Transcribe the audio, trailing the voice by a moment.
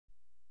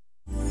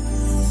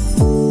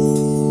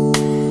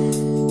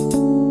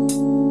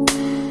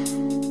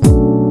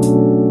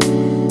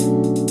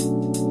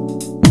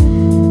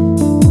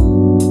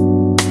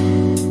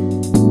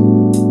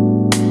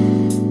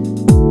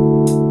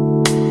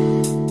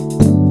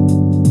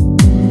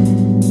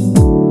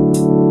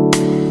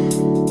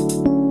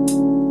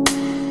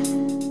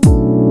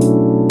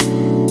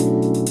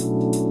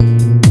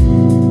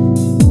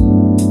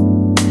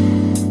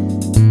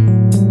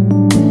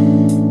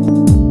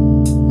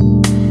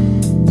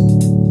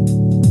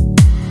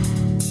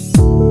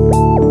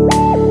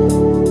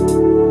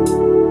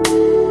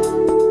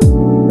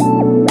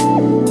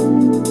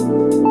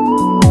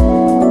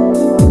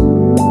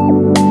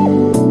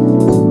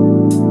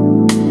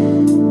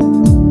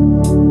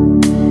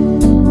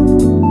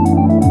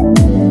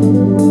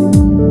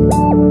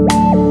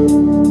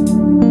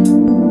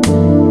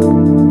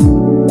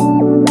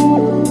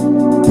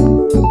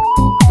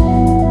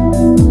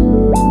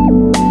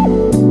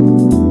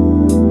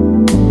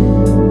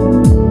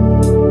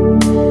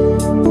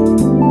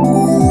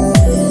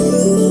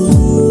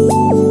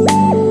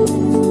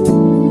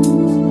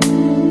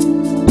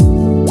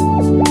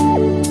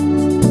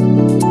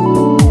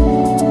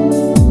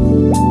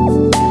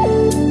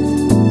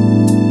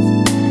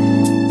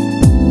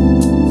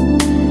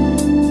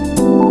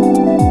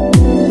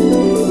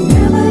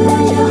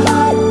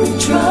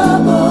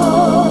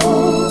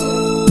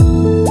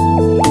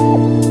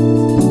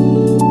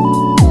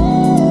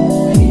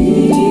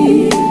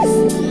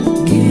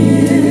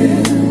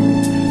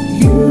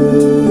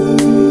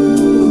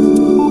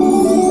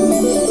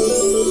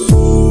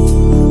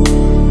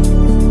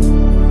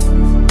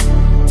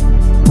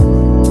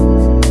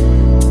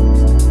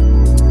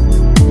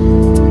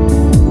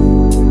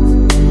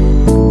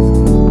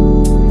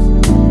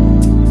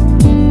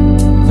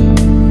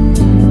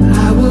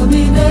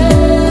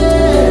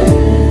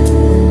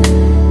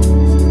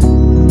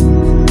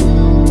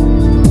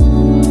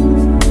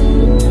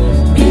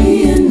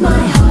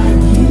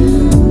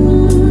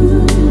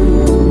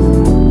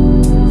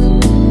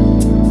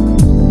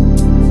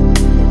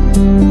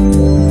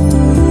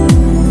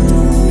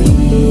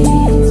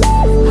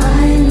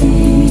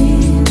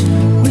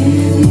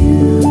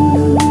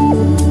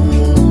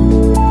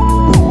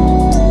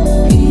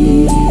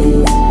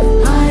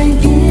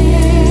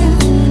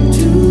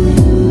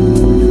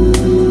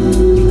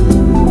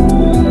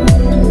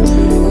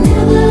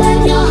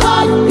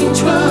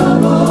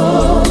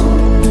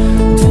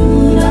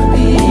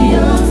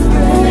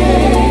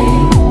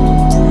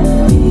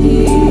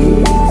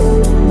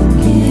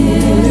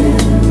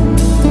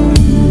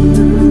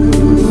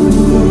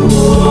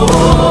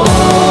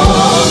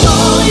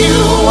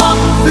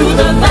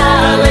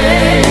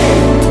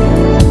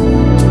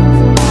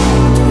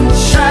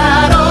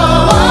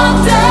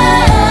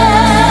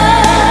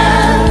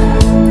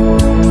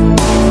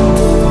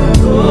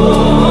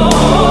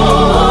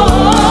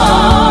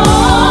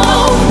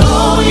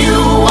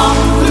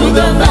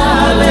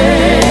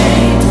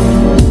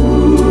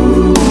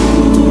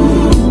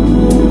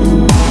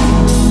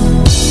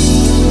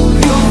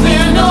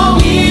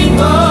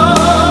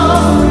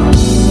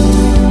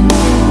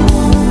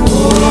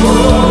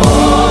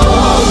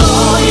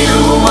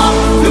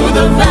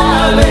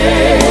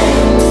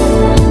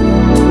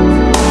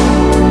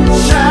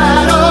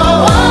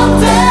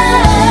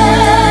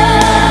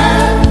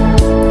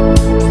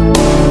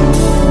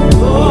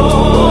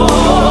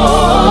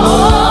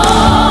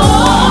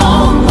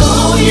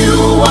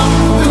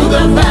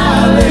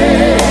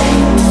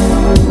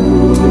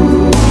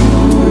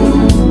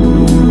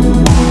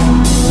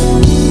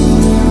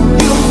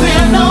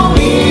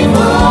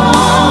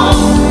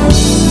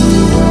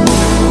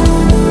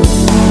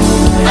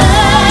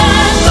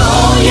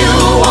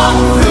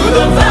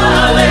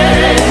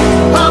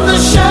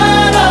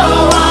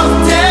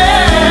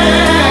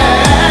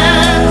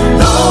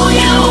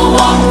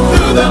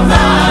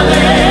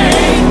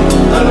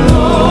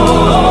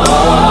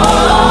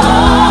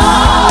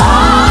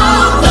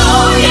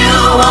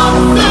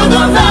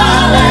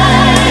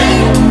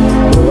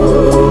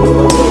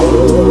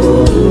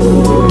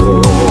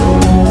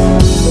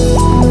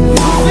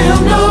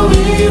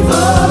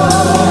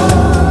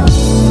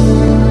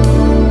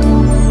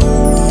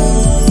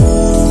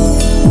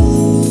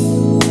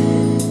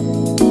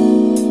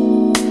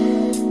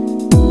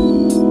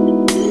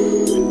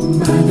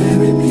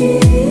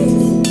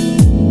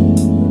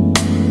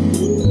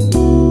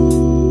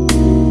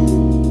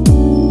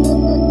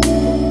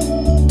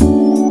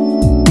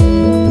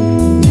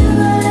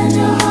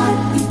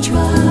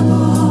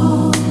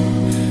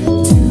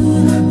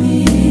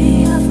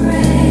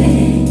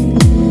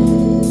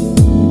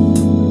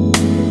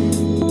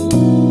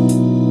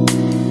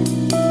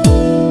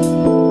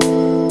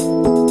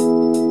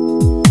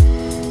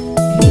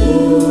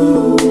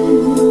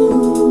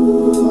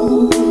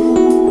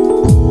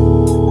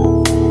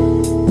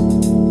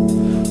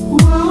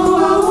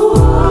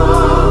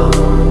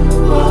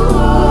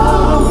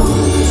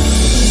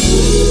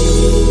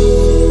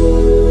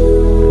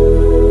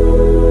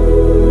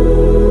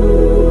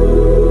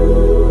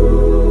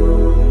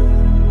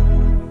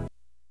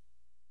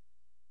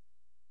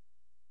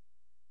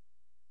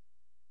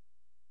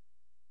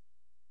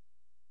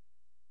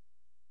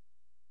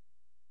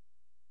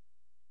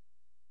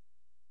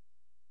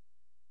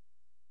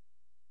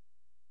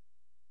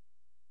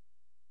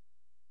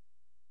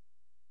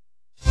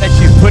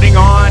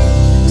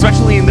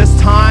family in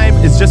this time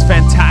is just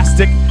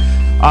fantastic.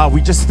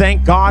 We just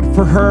thank God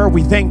for her.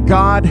 We thank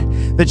God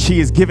that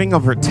she is giving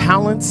of her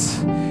talents.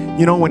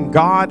 You know, when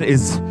God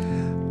is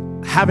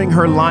having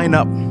her line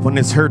up when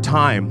it's her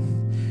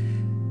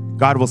time,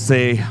 God will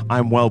say,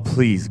 I'm well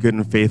pleased, good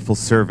and faithful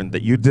servant,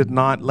 that you did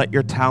not let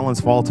your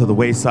talents fall to the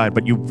wayside,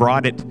 but you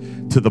brought it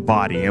to the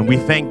body. And we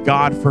thank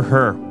God for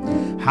her.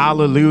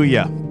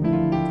 Hallelujah.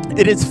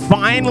 It is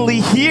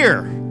finally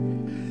here.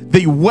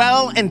 The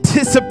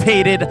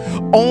well-anticipated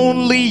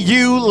Only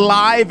You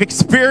live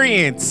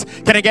experience.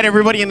 Can I get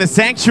everybody in the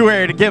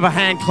sanctuary to give a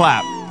hand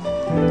clap?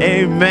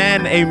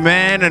 Amen,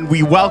 amen. And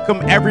we welcome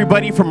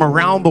everybody from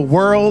around the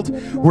world.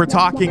 We're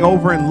talking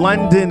over in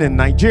London and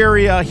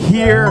Nigeria,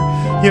 here,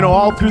 you know,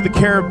 all through the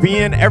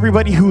Caribbean.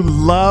 Everybody who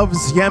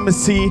loves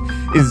Yemisi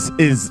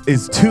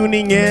is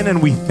tuning in,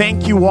 and we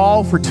thank you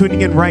all for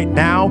tuning in right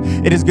now.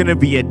 It is going to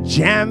be a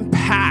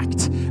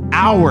jam-packed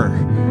hour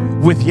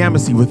with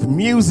Yemisi, with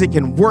music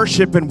and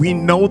worship, and we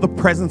know the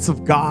presence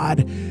of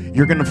God.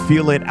 You're going to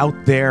feel it out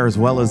there as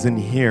well as in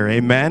here.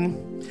 Amen.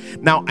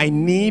 Now, I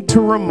need to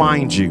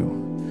remind you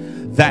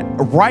that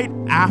right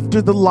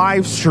after the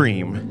live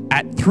stream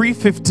at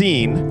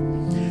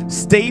 3:15,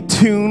 stay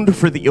tuned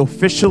for the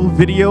official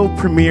video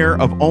premiere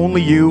of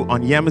Only You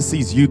on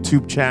Yemisi's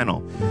YouTube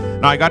channel.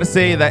 Now, I got to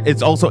say that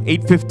it's also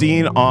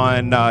 8:15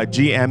 on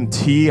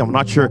GMT. I'm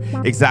not sure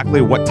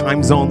exactly what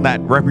time zone that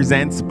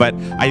represents, but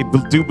I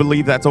do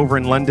believe that's over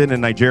in London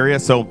and Nigeria.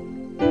 So,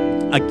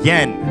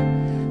 again,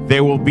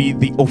 there will be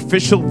the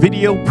official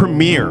video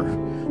premiere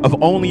of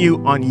Only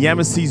You on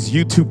Yemisi's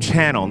YouTube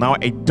channel. Now,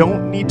 I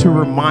don't need to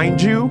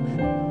remind you,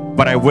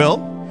 but I will,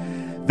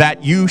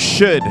 that you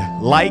should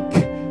like,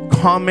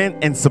 comment,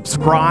 and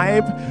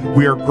subscribe.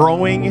 We are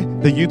growing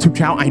the YouTube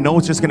channel. I know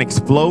it's just gonna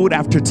explode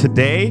after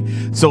today,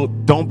 so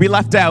don't be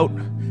left out.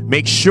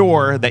 Make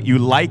sure that you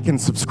like and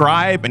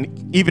subscribe and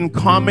even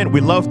comment.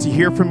 We love to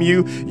hear from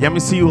you.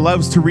 Yemisi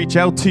loves to reach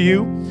out to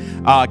you.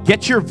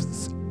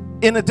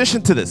 In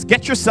addition to this,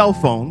 get your cell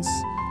phones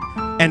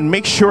and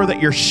make sure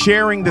that you're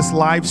sharing this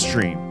live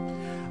stream.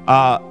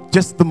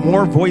 Just the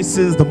more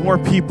voices, the more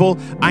people,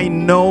 I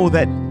know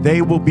that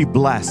they will be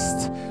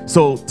blessed.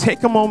 So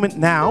take a moment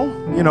now.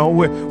 You know,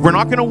 we're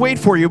not going to wait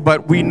for you,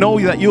 but we know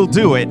that you'll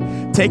do it.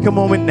 Take a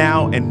moment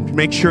now and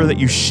make sure that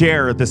you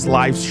share this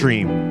live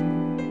stream.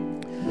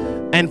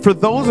 And for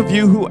those of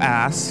you who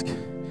ask,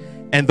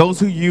 and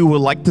those of you who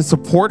would like to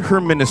support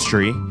her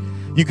ministry,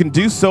 you can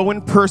do so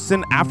in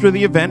person after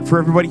the event for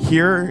everybody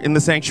here in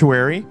the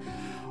sanctuary.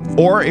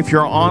 Or if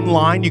you're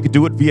online, you could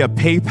do it via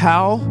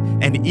PayPal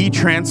and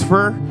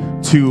e-transfer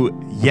to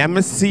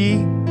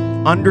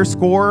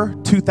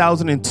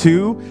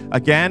Yemisi_2002.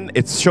 Again,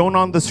 it's shown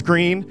on the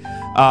screen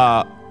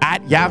at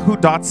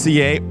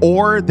yahoo.ca,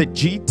 or the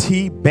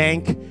GT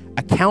Bank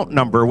account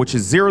number, which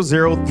is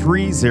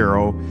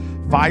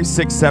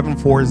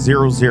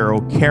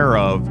 0030567400, care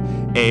of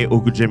A.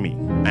 Ogunjimi.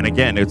 And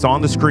again, it's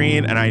on the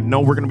screen, and I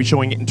know we're going to be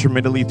showing it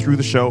intermittently through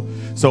the show.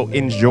 So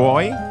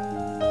enjoy.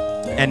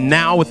 And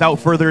now, without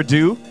further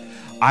ado,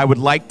 I would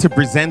like to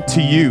present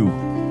to you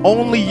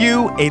Only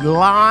You, a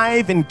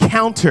live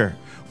encounter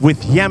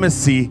with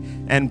Yemisi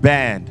and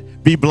band.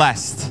 Be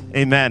blessed.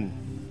 Amen.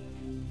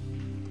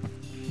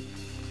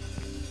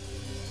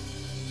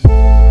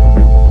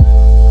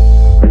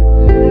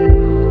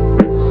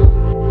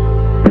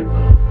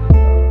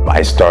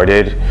 I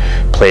started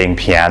playing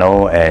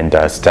piano and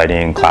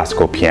studying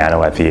classical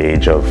piano at the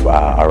age of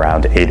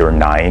around 8 or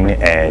 9,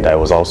 and I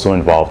was also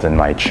involved in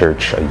my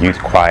church youth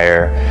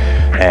choir.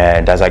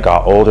 And as I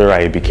got older,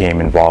 I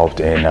became involved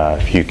in a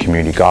few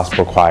community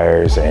gospel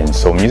choirs, and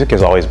so music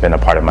has always been a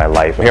part of my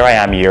life. Here I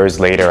am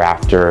years later,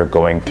 after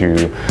going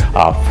through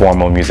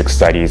formal music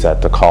studies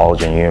at the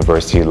college and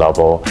university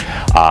level.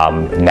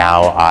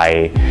 Now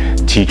I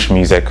teach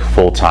music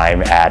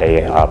full-time at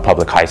a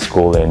public high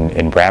school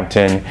in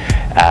Brampton.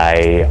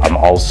 I am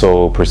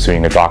also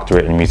pursuing a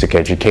doctorate in music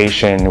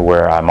education,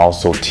 where I'm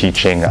also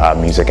teaching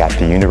music at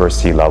the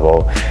university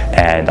level,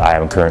 and I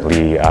am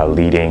currently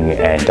leading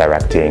and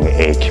directing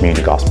a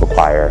community gospel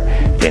choir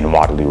in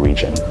Waterloo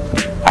region.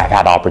 I've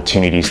had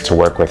opportunities to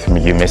work with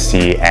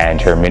Yemisi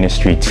and her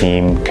ministry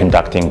team,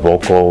 conducting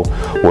vocal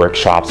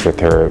workshops with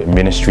her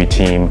ministry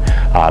team,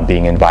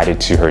 being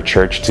invited to her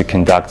church to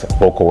conduct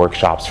vocal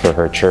workshops for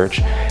her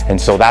church.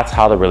 And so that's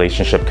how the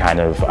relationship kind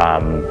of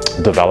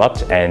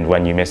developed. And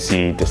when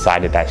Yemisi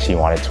decided that she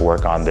wanted to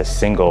work on this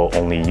single,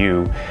 Only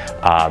You,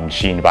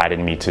 she invited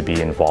me to be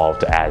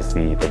involved as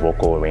the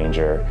vocal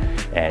arranger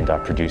and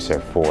producer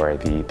for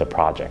the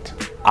project.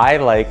 I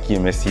like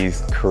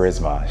Yemisi's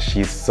charisma.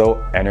 She's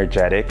so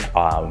energetic,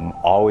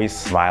 always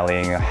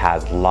smiling,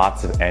 has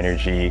lots of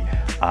energy.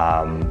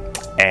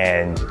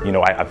 And you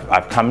know,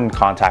 I've come in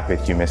contact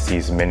with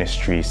Yemisi's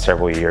ministry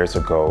several years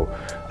ago,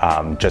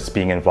 just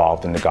being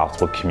involved in the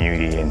gospel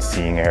community and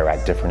seeing her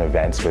at different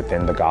events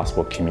within the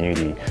gospel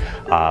community.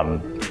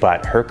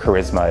 but her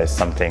charisma is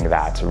something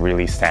that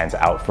really stands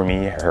out for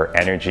me. Her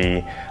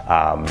energy,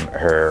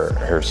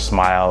 her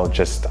smile,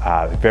 just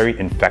very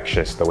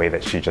infectious, the way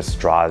that she just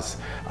draws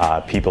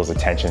people's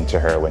attention to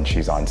her when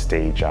she's on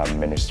stage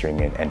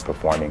ministering and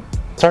performing.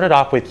 Started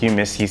off with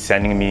Yemisi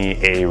sending me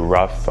a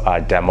rough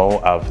demo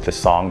of the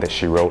song that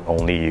she wrote,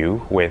 Only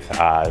You, with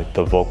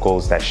the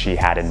vocals that she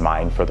had in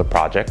mind for the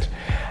project.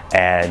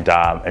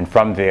 And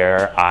from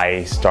there,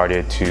 I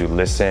started to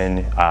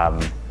listen,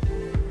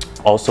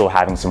 also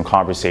having some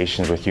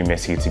conversations with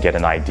Yemisi to get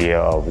an idea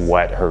of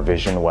what her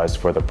vision was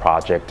for the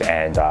project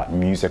and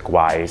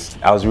music-wise.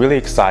 I was really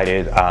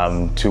excited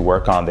to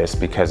work on this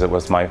because it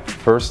was my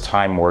first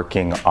time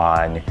working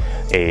on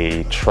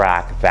a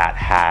track that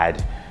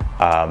had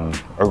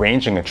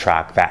arranging a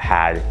track that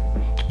had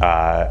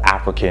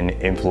African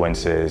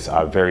influences,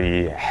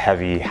 very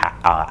heavy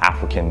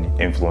African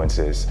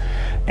influences,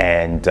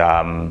 and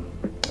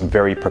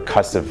very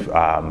percussive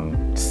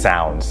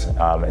sounds.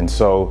 And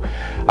so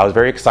I was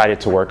very excited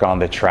to work on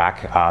the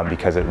track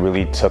because it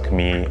really took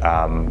me,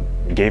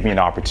 gave me an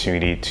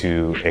opportunity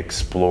to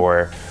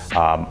explore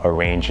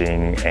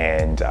arranging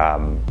and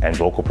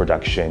vocal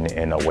production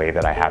in a way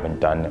that I haven't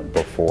done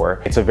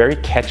before. It's a very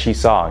catchy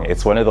song.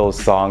 It's one of those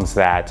songs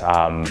that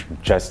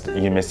just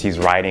Yemisi's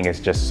writing is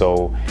just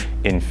so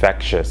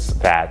infectious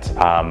that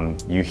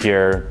you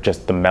hear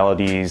just the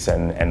melodies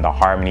and the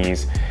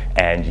harmonies,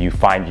 and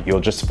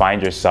you'll just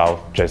find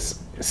yourself just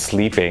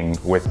sleeping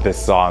with this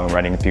song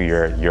running through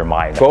your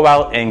mind. Go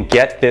out and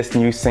get this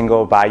new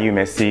single by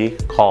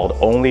Yemisi called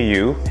Only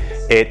You.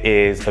 It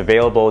is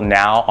available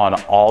now on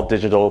all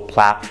digital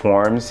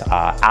platforms,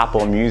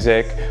 Apple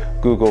Music,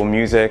 Google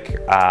Music,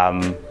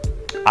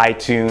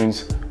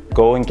 iTunes.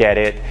 Go and get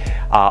it.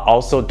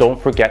 Also,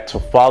 don't forget to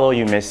follow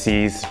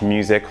Yemisi's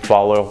music,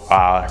 follow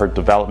her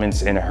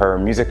developments in her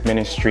music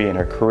ministry and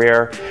her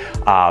career,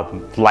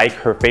 like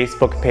her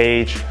Facebook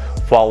page,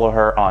 follow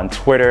her on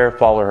Twitter,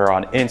 follow her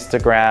on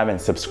Instagram, and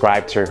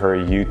subscribe to her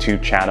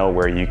YouTube channel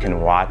where you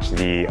can watch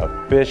the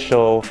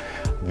official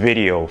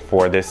video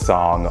for this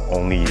song,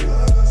 Only You.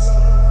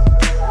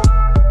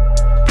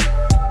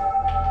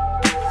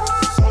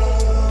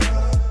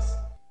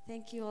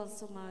 Thank you all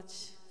so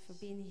much for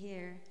being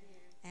here.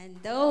 And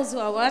those who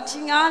are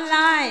watching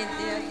online,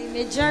 they're the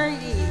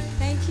majority.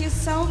 Thank you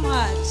so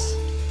much.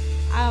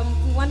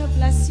 We want to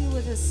bless you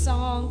with a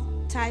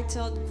song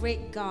titled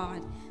Great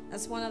God.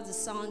 That's one of the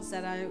songs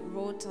that I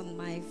wrote on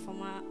my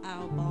former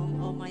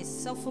album, or my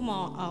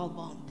sophomore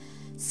album.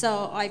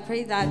 So I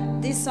pray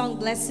that this song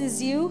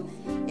blesses you.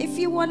 If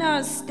you want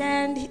to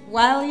stand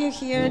while you're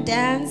here,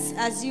 dance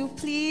as you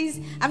please.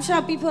 I'm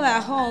sure people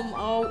at home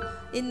or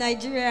in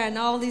Nigeria and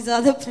all these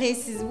other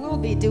places will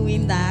be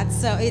doing that.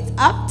 So it's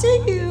up to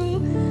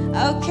you.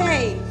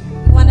 Okay,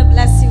 we want to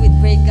bless you with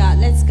Great God.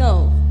 Let's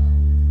go.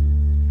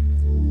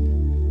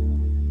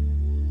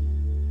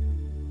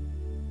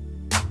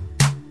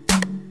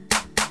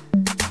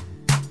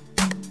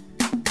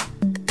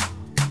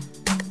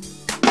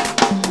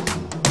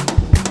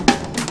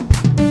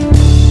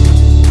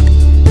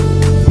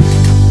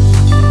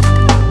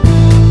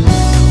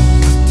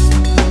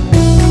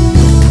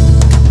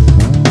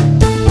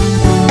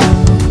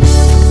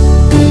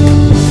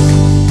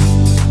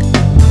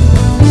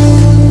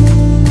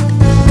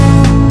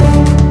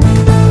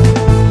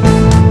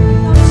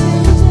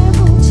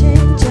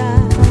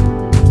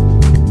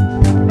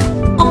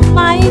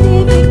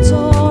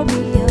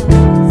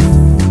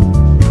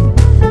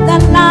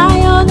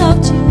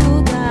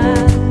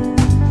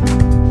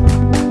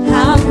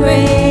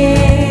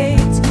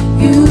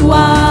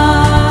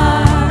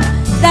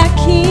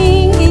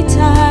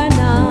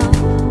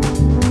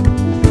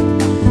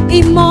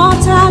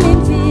 Immortal,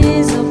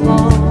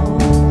 invisible,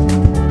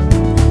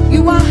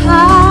 you are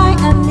high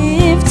and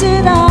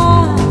lifted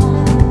up.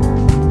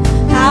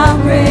 How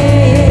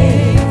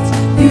great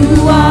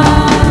you are.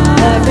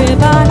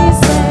 Everybody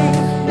say,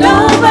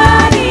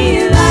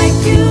 nobody like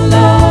you,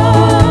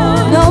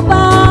 Lord.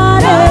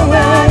 Nobody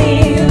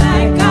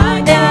like our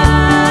God.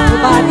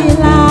 Nobody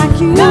like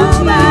you,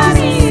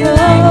 nobody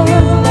like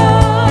you,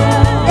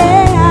 Lord.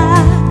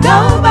 Yeah.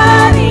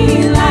 Nobody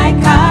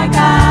like our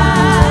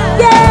God.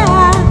 Yeah.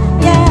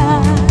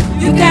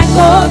 You can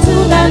go to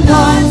the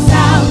north,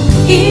 south,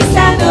 east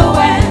and the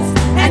west,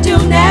 and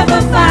you'll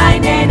never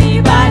find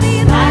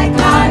anybody like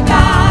our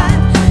God.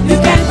 You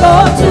can go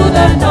to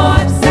the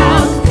north,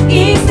 south,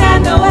 east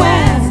and the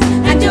west,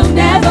 and you'll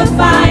never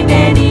find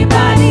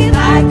anybody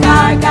like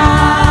our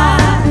God.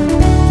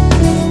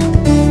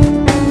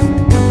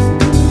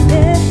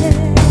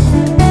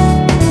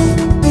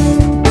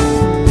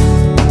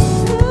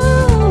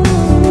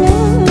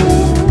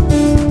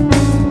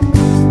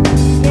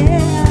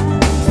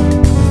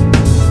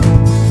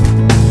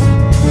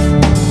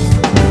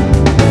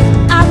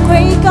 Our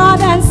great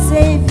God and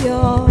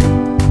Savior,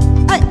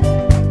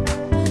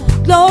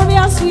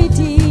 glorious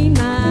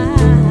Redeemer,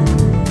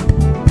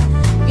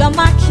 you're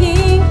my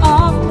King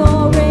of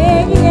glory.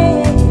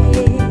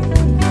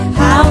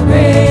 How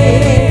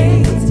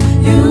great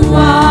you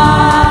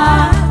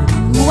are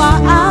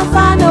Alpha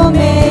and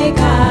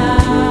Omega.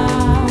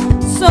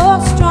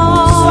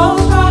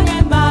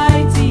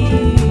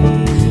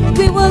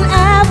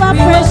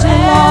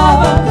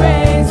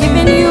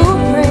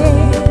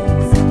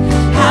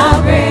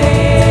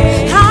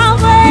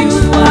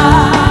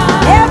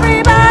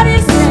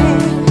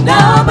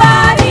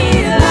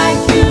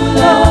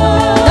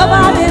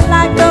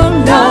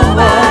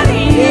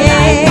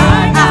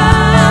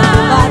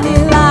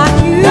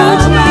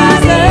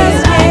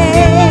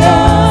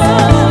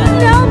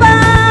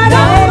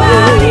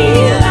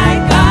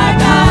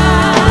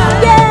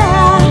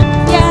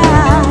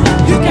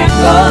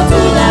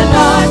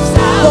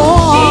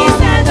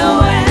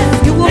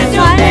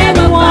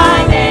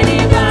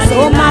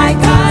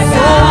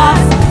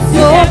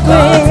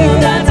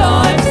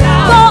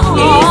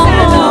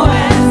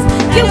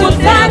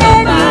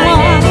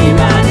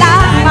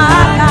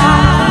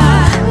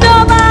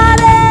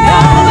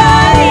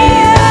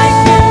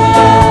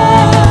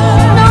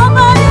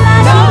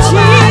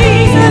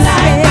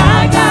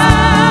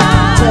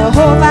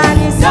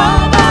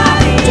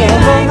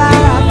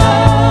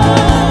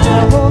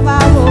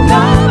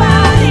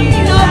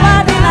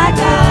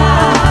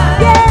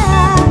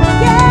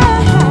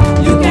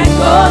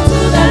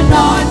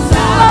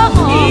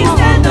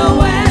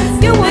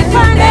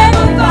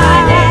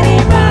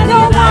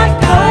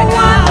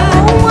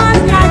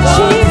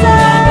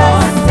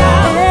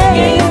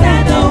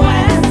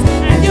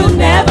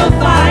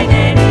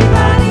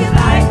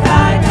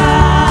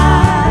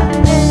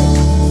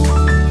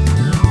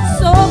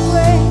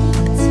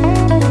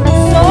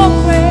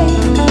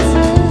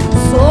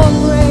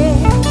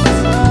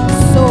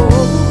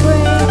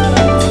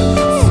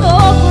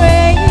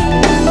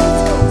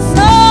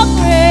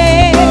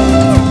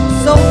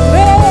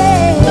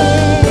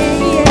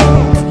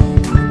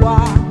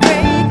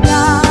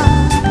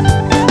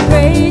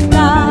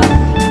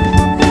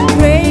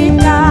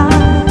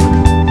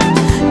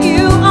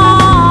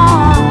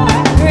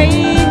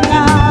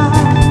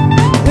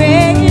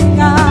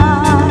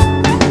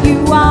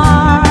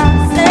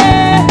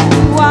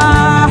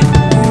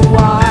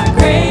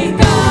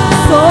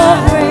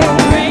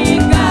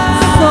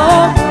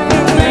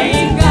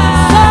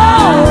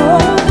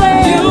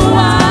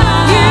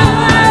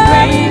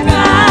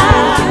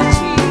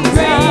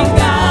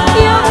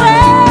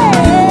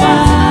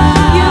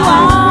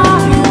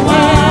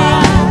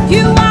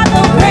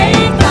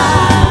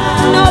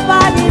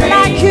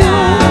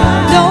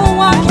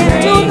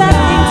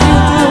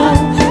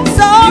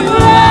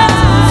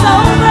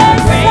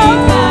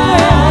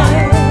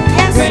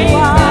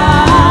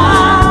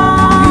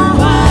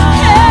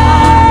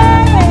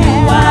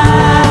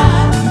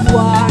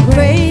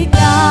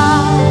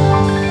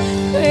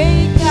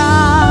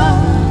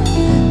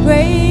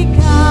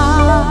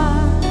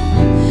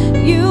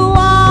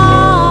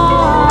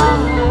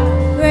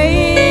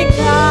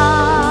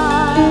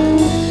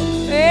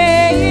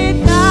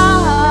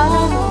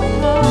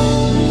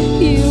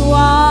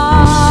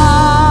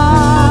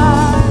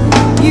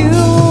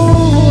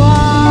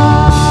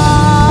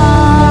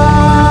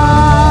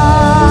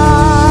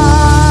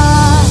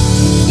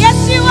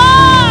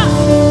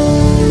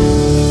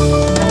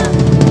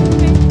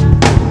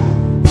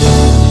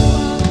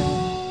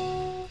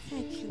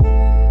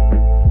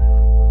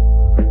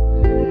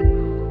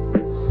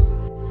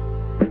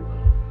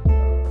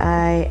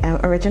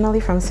 originally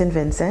from St.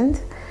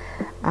 Vincent.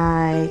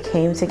 I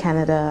came to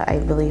Canada, I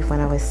believe, when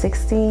I was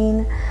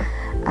 16.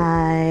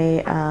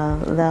 I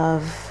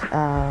love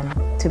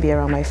to be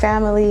around my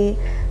family,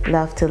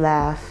 love to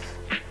laugh,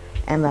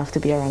 and love to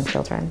be around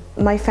children.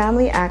 My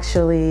family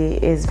actually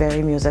is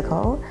very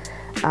musical.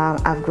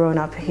 I've grown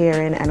up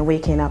hearing and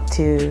waking up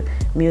to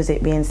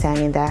music being sang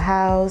in the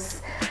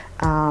house,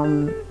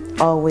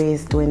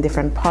 always doing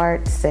different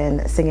parts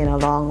and singing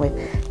along with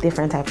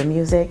different type of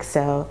music.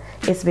 So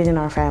it's been in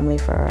our family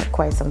for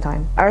quite some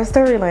time. Our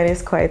storyline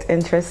is quite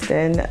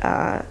interesting.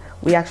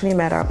 We actually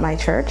met at my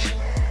church.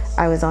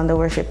 I was on the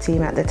worship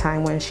team at the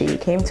time when she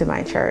came to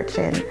my church,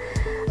 and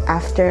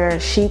after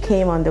she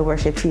came on the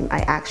worship team, I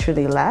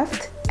actually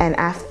left. And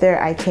after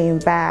I came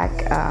back,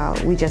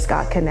 we just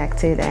got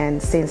connected,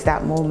 and since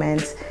that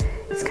moment,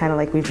 it's kind of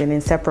like we've been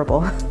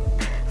inseparable.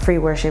 Free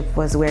worship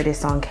was where this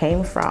song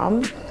came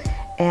from.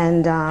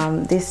 And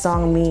this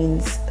song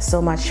means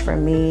so much for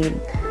me,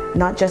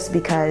 not just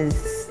because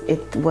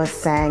it was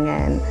sang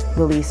and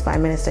released by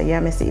Minister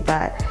Yemisi,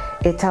 but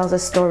it tells a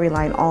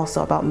storyline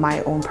also about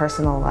my own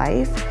personal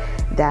life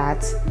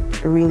that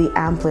really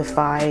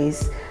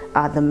amplifies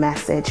the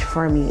message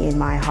for me in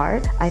my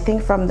heart. I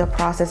think from the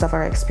process of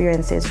our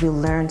experiences, we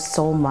learn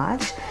so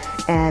much,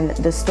 and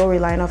the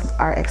storyline of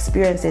our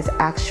experiences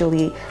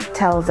actually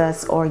tells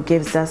us or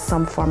gives us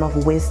some form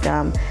of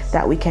wisdom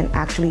that we can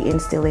actually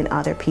instill in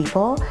other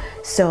people.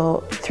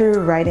 So through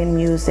writing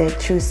music,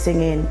 through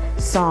singing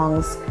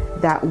songs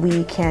that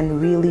we can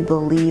really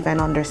believe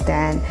and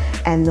understand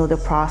and know the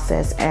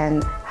process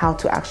and how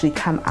to actually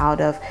come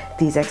out of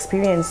these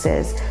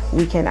experiences,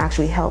 we can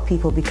actually help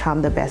people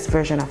become the best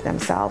version of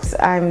themselves.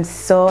 I'm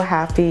so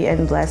happy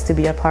and blessed to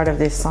be a part of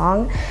this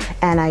song,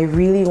 and I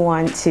really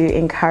want to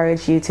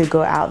encourage you to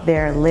go out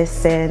there,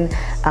 listen,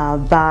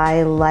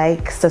 buy,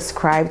 like,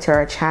 subscribe to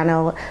our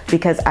channel,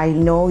 because I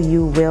know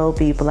you will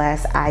be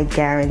blessed. I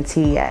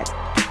guarantee it.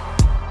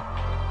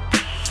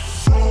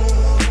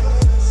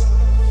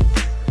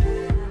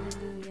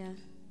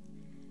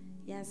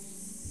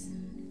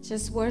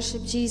 Just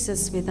worship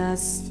Jesus with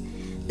us.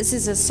 This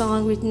is a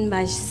song written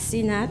by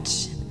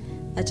Sinach.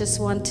 I just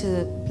want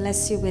to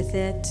bless you with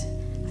it.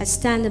 I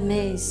stand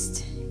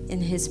amazed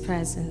in his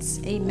presence.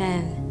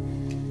 Amen.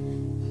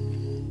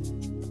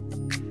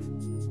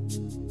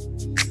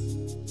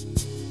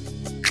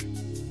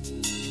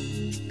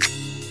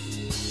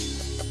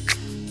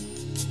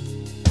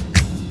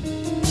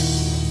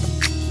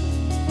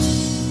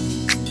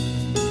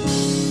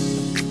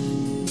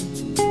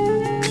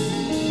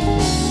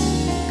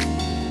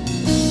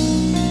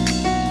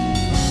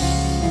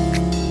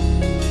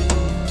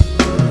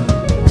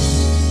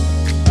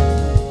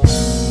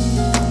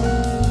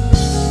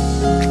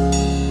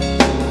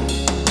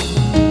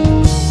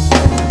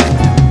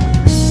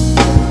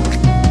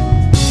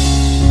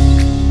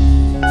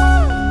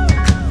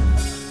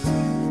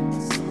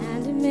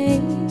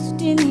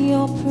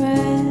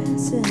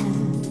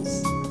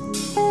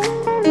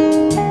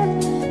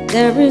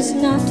 There is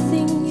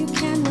nothing you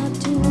cannot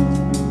do.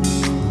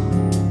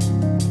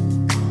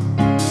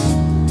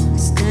 I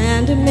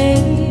stand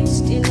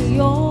amazed in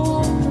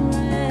your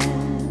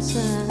presence.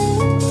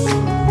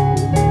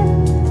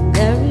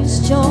 There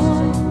is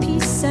joy,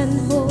 peace, and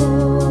hope.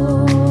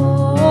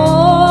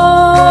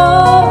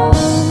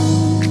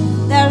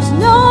 There's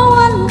no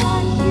one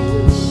like you,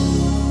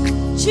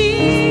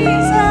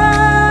 Jesus.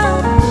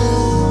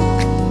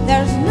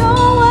 There's no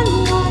one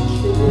like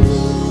you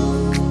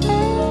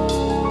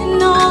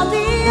in all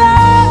the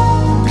earth.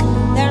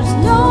 There's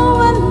no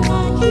one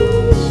like you,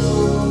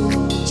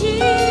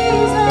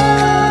 Jesus.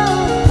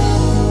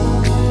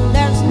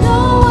 There's no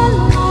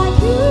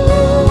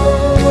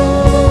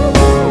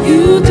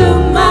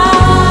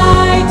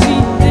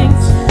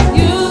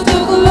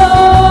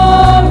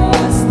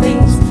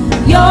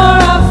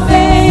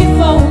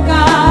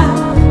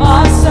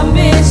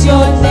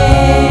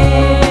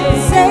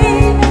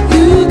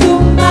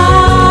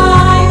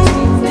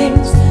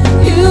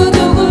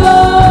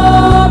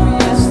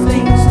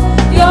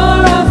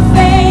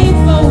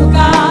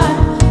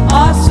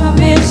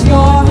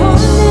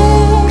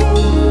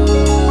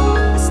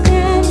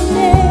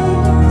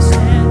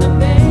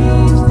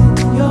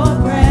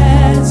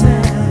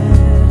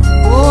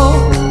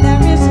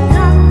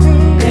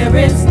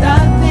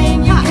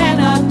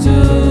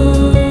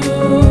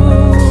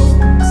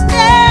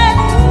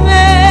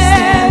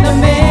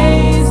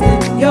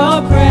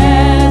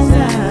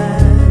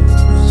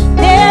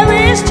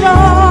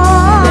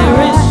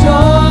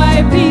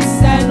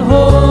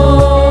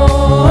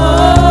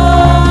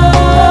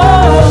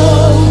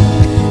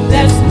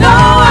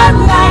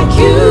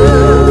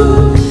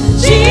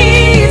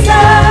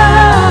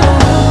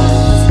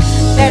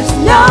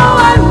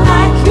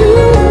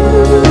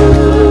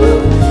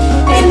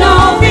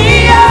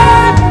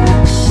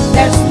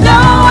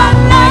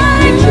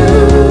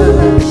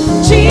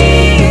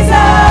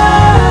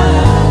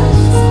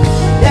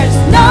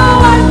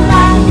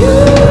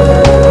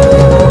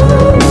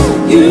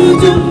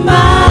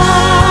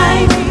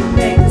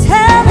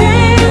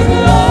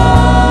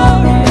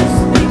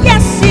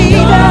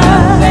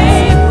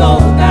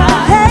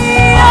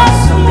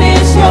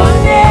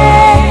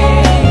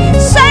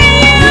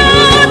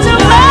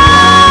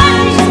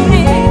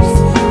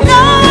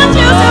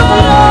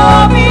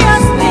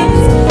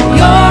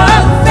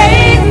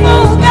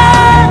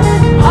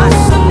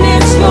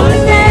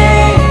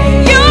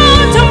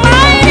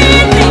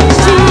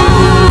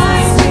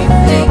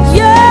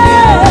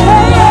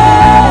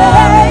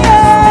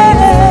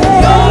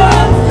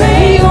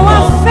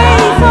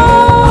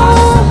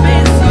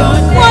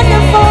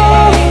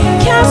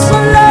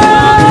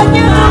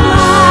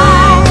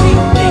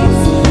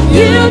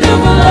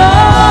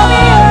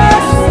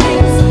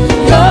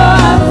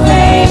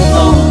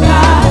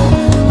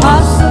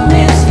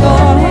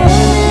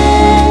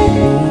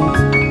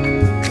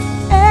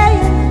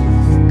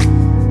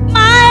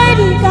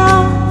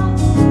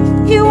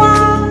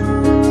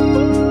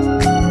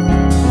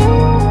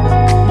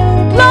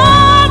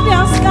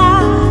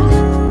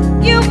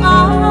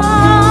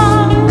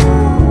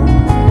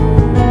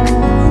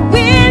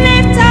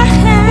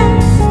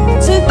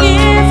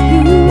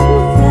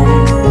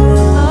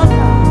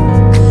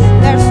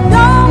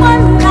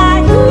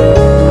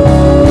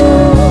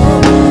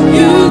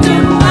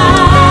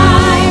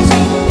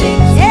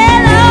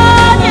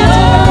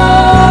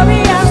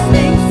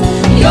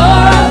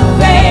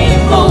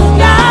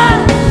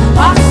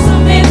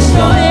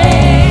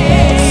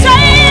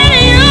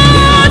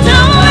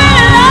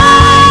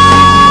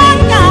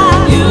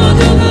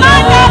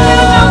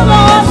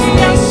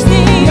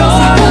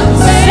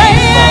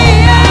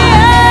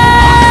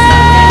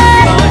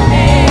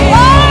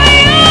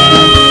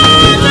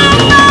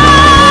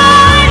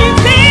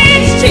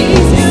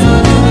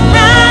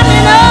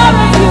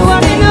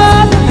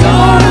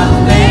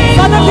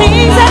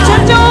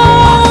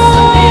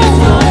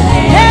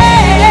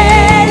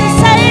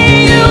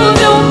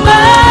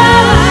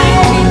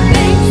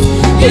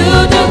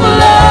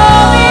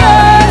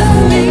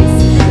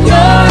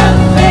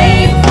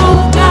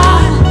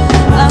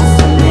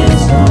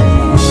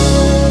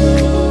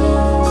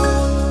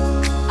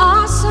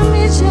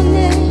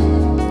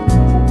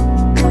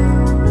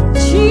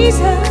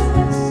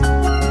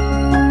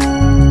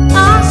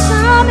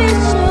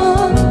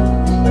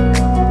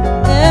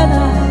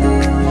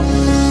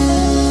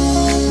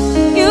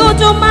You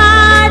do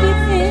mighty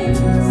things.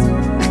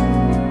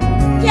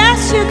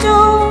 Yes, you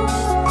do.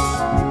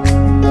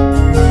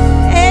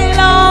 Hey,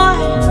 Lord.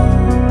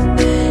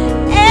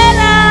 Hey,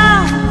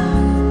 Lord.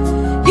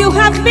 You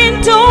have been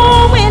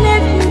doing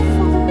it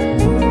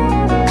before.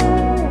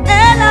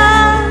 Hey,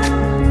 Lord.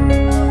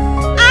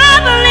 I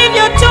believe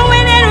you're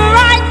doing it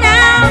right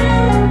now.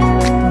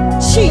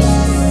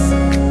 Jesus.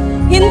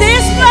 In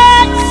this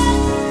place,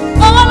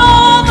 all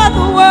over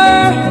the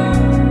world,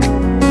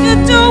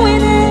 you're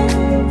doing it.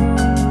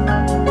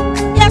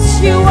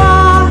 Yes, you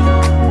are.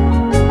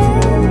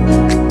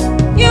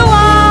 You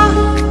are.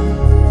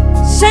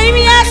 Same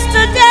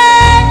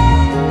yesterday,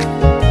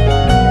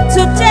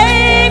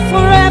 today,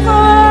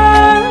 forever.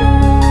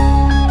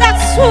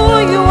 That's who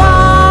you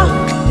are.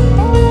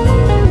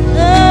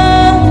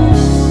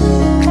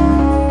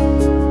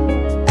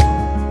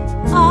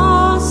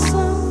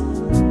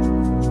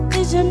 Awesome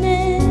is your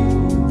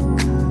name.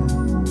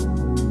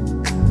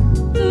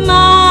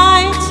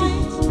 Mighty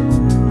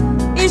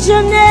is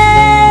your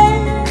name.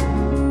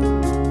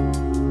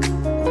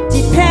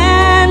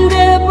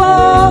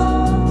 Dependable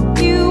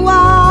you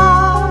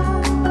are.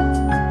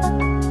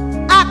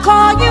 I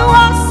call you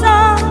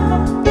awesome.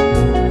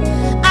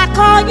 I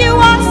call you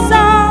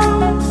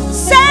awesome.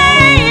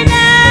 Say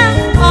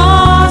now,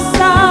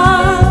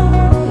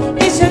 awesome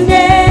is your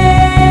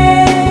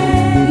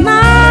name.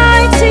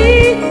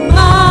 Mighty,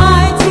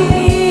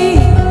 mighty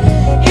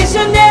is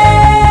your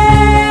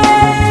name.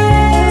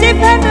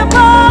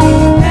 Dependable,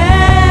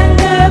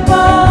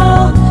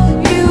 dependable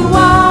you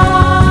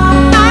are.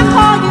 I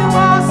call you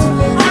awesome.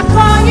 I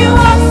call you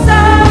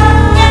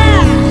awesome.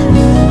 Yeah,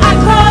 I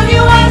call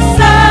you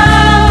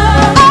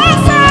awesome.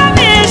 Awesome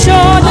is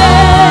your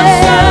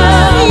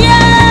name.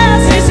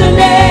 Yes, is your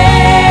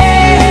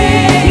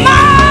name.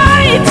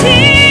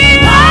 Mighty,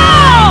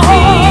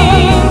 mighty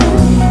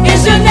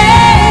is your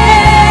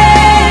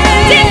name.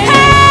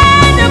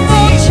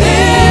 Dependable,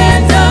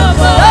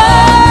 dependable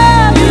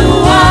you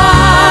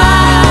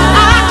are. I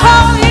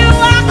call you, I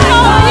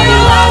call you,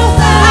 I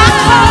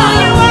call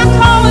you, I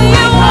call you, I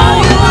call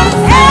you.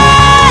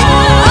 Hey,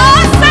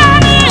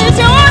 awesome is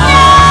your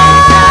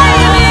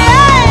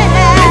name.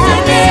 Is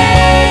your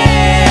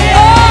name.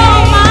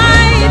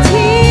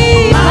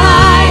 Almighty,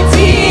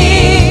 mighty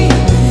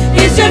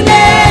is your name.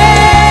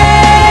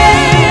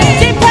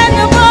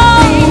 Dependable,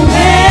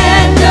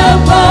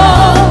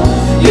 dependable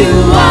you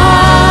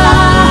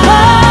are.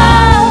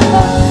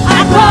 I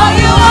call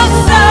you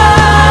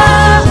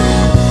awesome.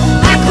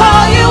 I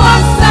call you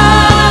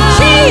awesome.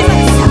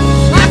 Jesus,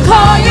 I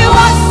call you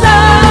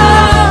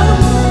awesome.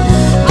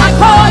 I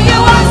call you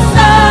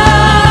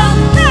awesome.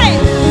 Hey,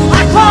 I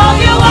call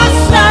you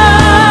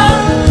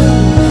awesome.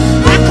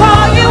 I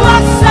call you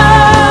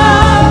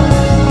awesome.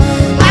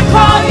 I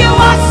call you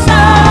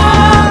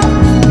awesome.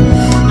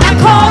 I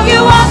call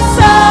you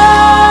awesome.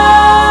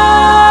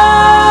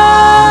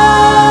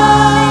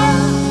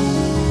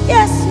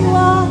 Yes, you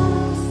are.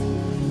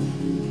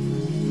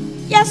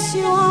 Yes,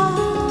 you are.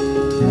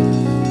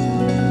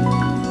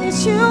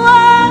 Yes, you are.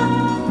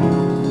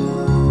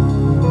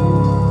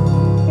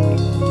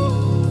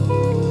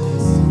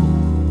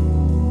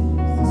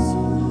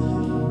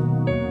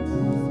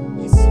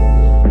 Yes, you are.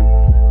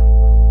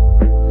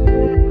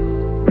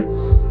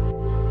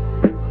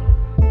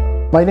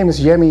 My name is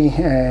Yemi,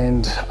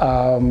 and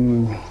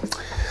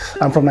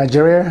I'm from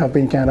Nigeria. I've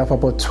been in Canada for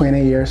about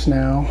 20 years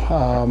now.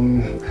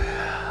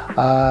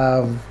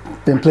 I've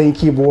been playing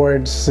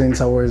keyboards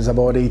since I was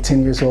about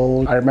 18 years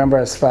old. I remember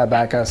as far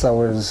back as I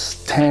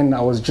was 10,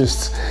 I was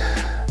just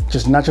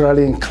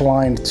naturally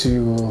inclined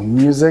to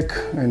music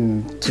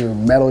and to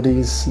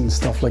melodies and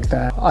stuff like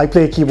that. I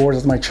play keyboards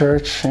at my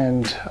church,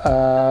 and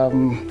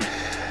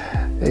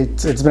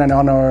it's been an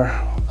honor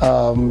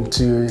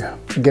to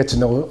get to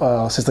know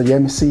Sister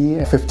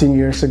Yemisi 15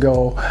 years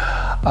ago.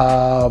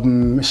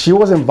 She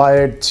was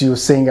invited to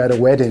sing at a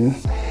wedding,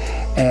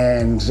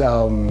 and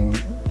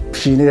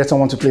she needed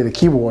someone to play the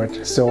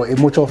keyboard. So a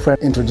mutual friend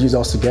introduced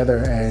us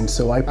together, and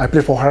so I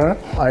played for her.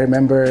 I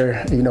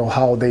remember,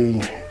 how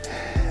the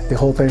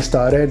whole thing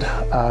started.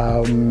 I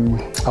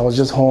was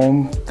just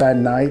home that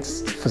night,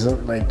 I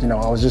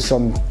was just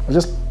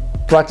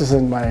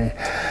practicing my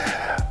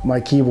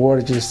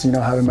keyboard, just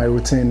having my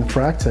routine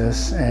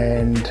practice,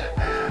 and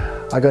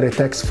I got a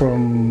text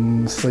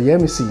from Sister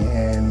Yemisi,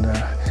 and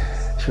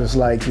she was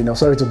like,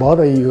 sorry to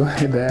bother you,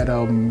 that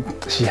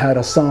she had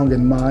a song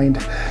in mind.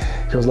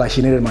 She was like,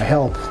 she needed my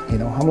help.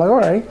 I'm like, all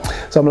right.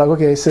 So I'm like,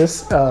 okay,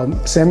 sis,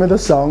 send me the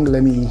song.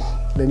 Let me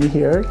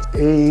hear it.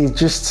 It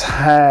just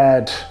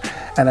had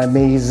an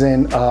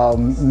amazing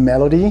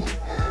melody,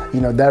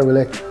 that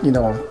really,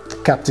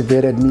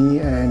 captivated me,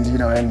 and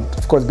and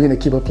of course, being a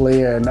keyboard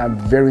player, and I'm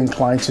very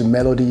inclined to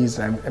melodies.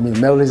 I mean,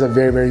 melodies are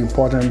very, very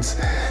important,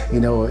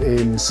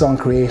 in song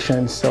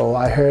creation. So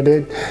I heard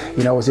it,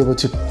 I was able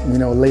to,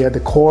 lay out the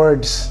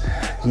chords,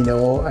 and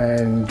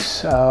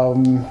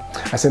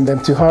I sent them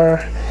to her,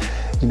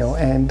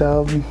 and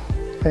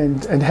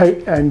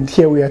and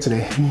here we are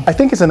today. I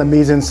think it's an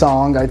amazing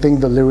song. I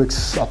think the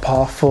lyrics are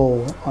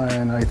powerful,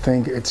 and I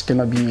think it's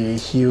gonna be a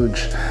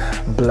huge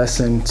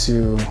blessing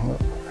to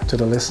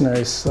the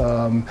listeners.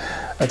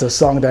 It's a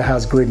song that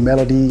has great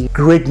melody,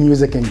 great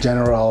music in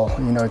general.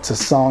 You know, it's a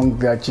song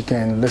that you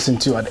can listen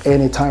to at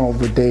any time of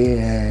the day,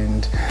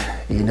 and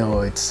you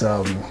know, it's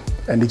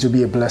and it will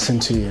be a blessing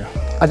to you.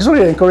 I just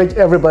want to encourage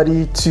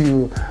everybody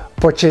to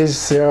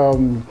purchase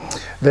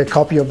the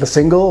copy of the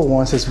single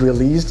once it's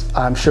released.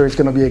 I'm sure it's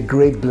going to be a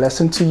great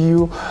blessing to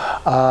you.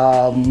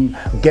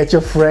 Get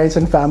your friends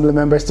and family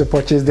members to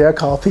purchase their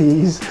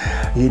copies.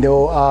 You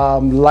know,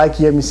 like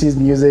Yemisi's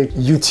music,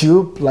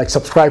 YouTube, like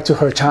subscribe to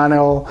her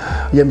channel,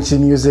 Yemisi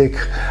Music,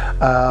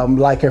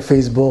 like her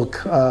Facebook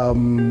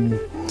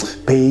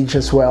page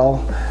as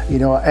well. You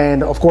know,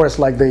 and of course,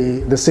 like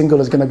the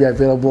single is going to be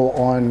available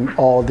on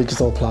all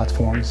digital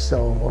platforms.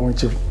 So I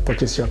want you to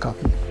purchase your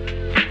copy.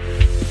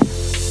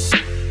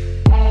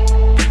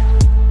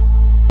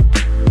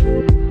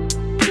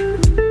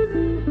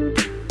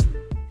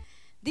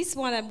 This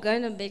one, I'm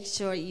going to make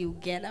sure you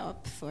get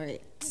up for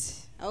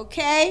it,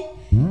 okay?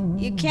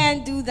 You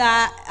can't do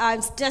that.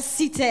 I'm just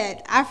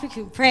seated.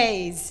 African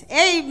praise.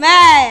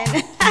 Amen.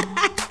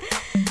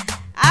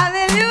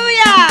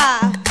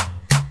 Hallelujah.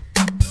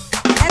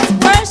 Let's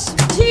worship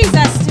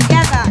Jesus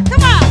together.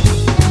 Come on.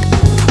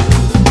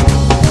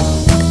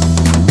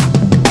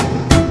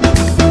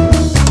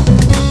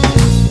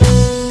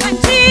 When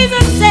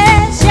Jesus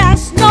says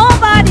yes,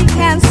 nobody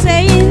can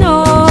say no.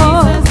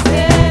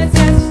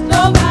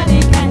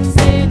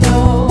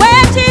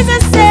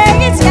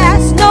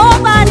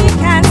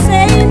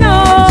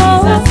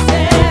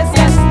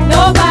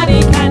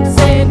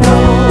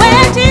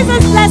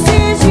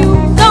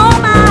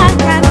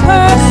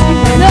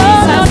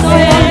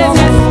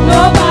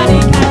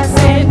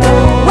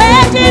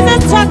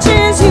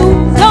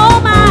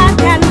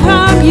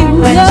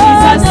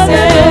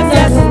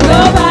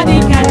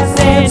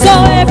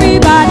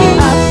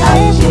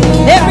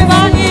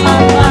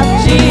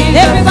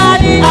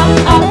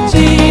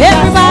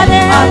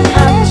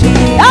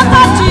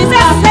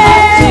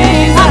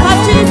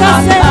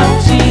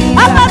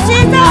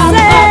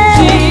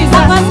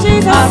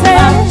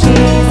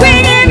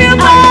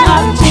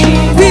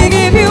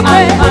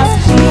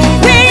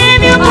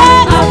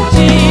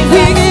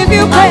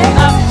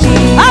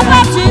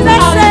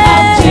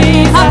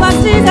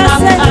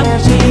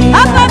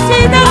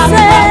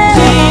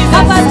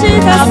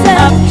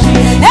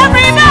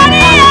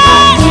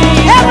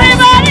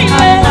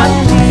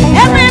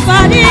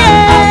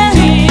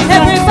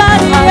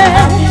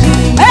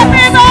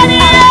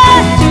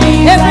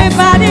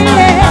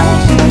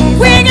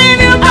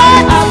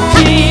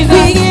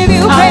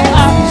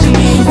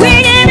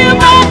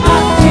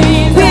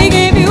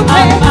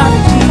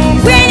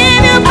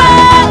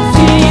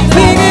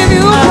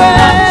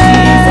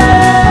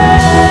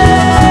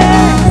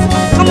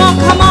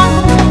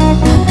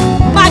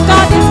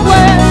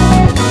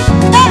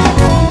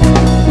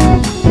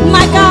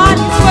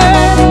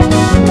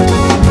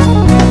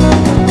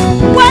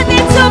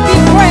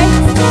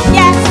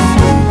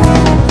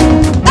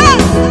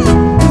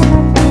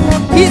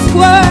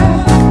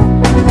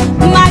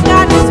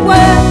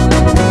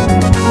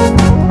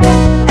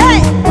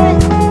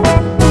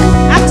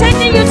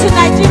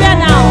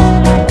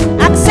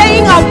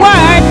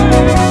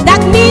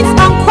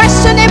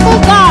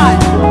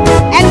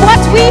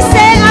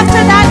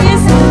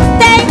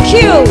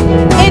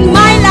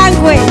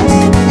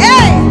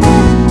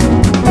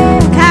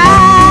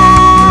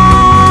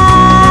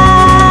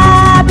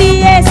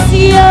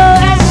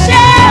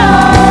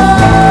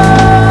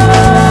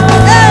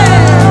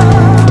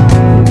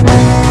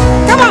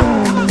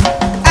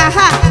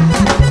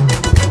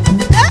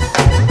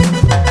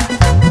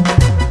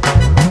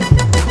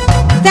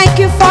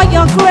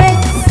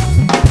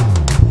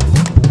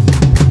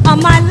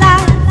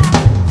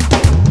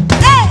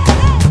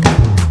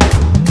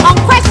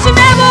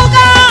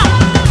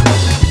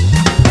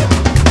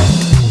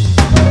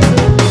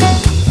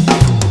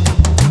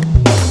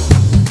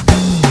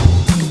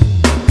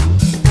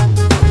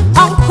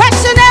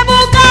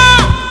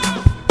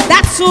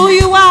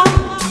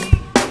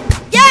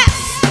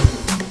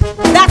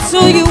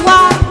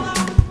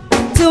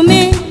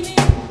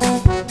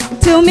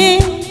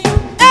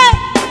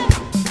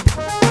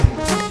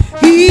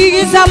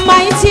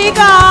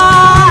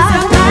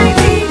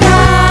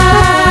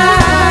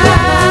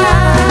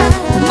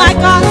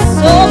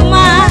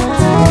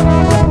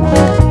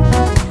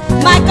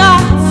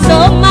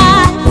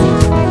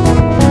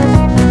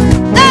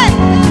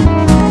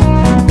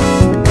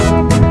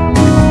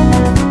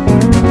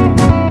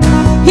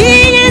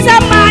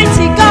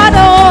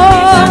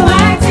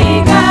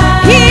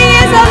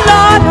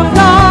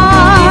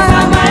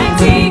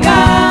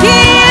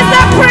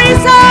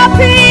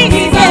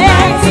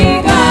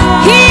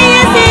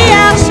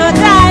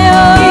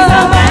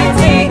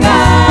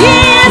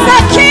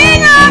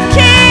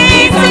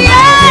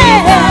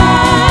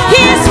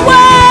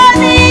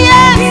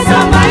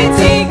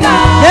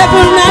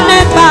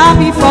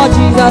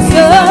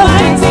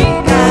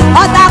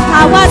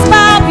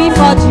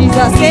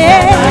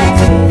 Jesus.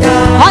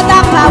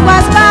 Other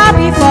powers bow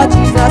before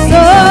Jesus.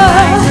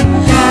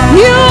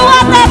 You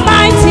are the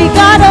mighty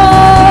God.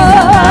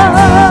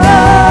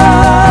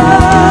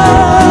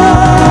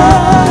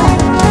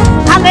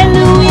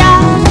 Hallelujah,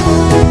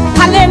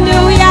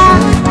 hallelujah,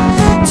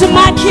 to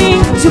my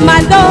King, to my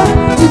Lord,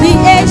 to the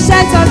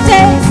ancient of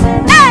days.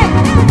 Hey,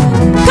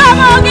 come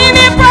on, give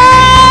me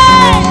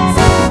praise.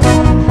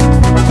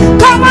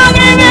 Come on,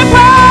 give me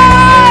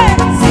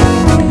praise.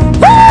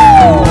 Woo!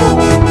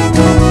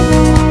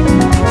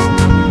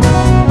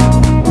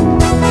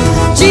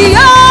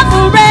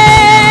 Jehovah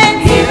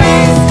reigns. He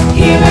reigns.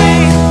 He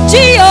reigns.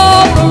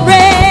 Jehovah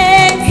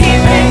reigns. He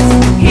reigns.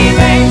 He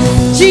reigns.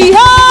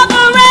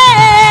 Jehovah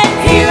reigns.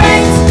 He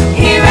reigns.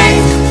 He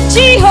reigns.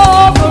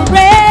 Jehovah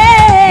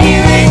reigns. He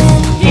reigns.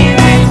 He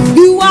reigns.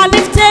 You are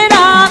lifted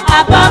up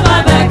above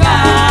other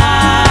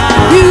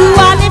gods. You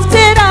are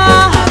lifted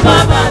up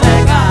above other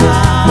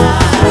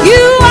gods.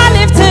 You are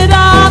lifted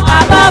up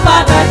above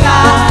other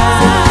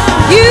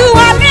gods. You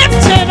are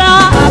lifted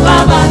up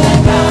above other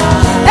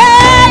gods.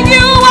 Hey,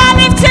 you are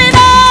lifted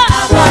up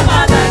above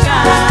other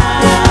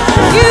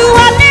gods. You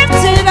are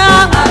lifted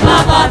up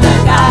above other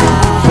gods.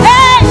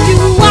 Hey, you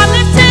are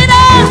lifted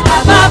up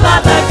above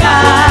other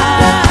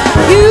gods.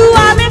 You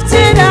are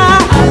lifted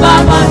up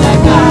above other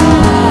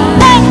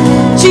gods. Hey,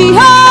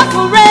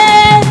 Jehovah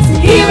reigns.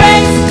 He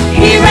reigns.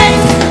 He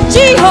reigns.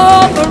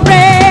 Jehovah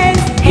reigns.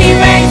 He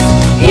reigns.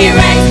 He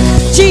reigns.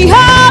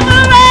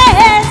 Jehovah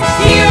reigns.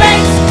 He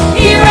reigns.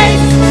 He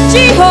reigns.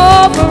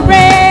 Jehovah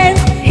reigns.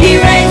 He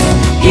reigns.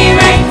 He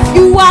reigns.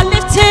 You are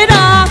lifted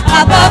up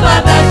above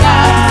other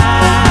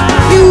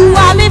gods. You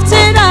are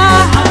lifted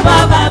up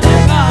above other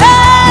gods.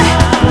 Hey,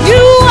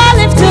 you are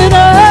lifted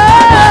up.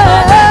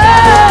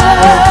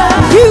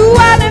 You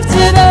are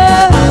lifted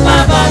up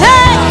above other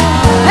gods.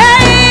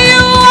 Hey,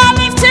 you are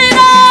lifted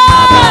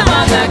up above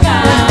other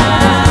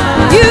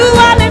gods. You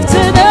are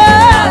lifted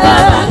up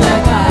above other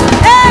gods.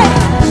 Hey,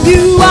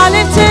 you are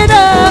lifted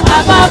up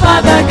above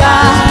other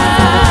gods.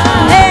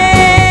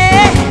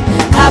 Hey,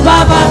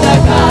 above other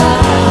gods.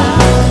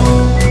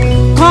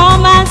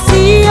 Come and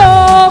see,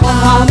 oh,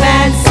 come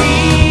and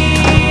see.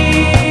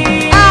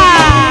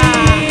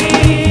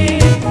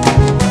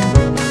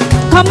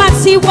 Come and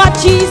see what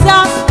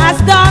Jesus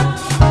has done.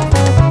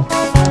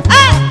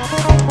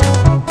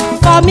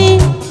 For me,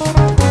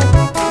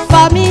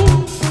 for me.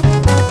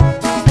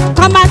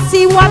 Come and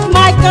see what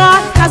my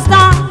God has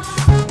done.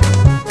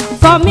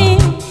 For me,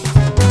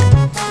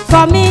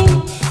 for me.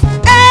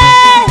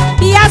 Hey,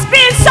 He has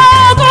been so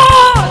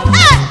good.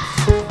 Hey,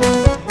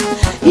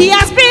 He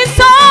has been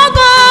so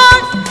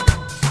good.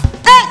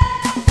 Hey,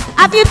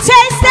 have you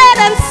tasted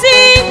and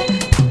seen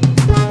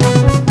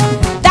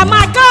that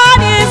my God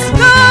is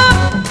good?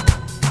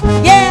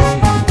 Yeah,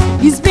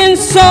 He's been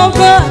so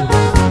good.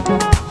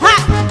 Ha!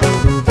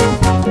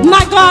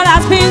 My God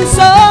has been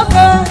so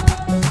good.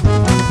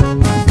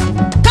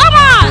 Come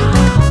on,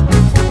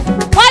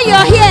 while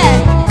you're here,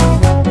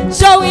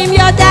 show Him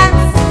your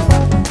dance.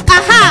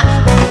 Aha!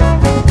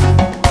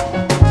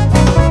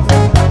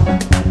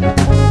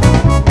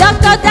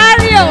 Dr.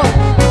 Dario,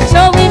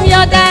 show Him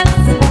your dance.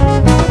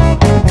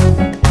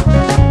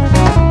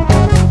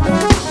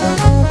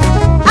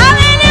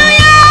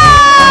 Hallelujah!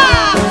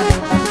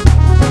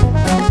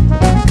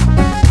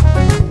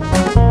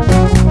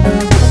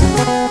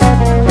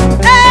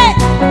 Hey,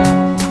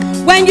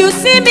 when you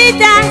see me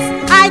dance,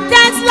 I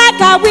dance like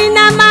a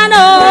winner man.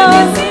 Oh. When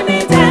you see me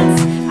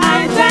dance,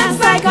 I dance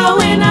like a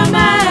winner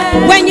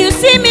man. When you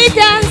see me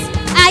dance,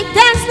 I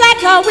dance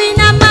like a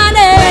winner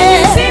man. When you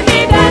see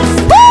me dance,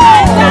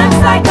 I dance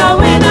like a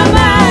winner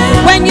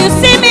man. When you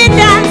see me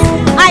dance,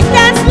 I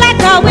dance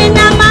like a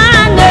winner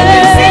man. When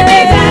you see me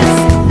dance,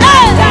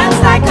 I dance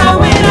like a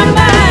winner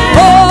man.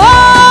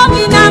 Oh,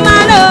 winner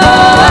man.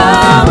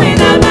 Oh,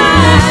 winner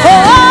man.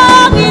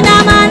 Oh,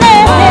 winner man.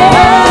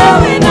 Oh,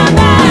 winner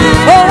man.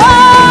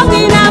 Oh,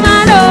 winner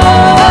man.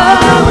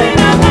 Oh,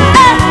 winner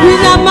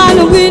man.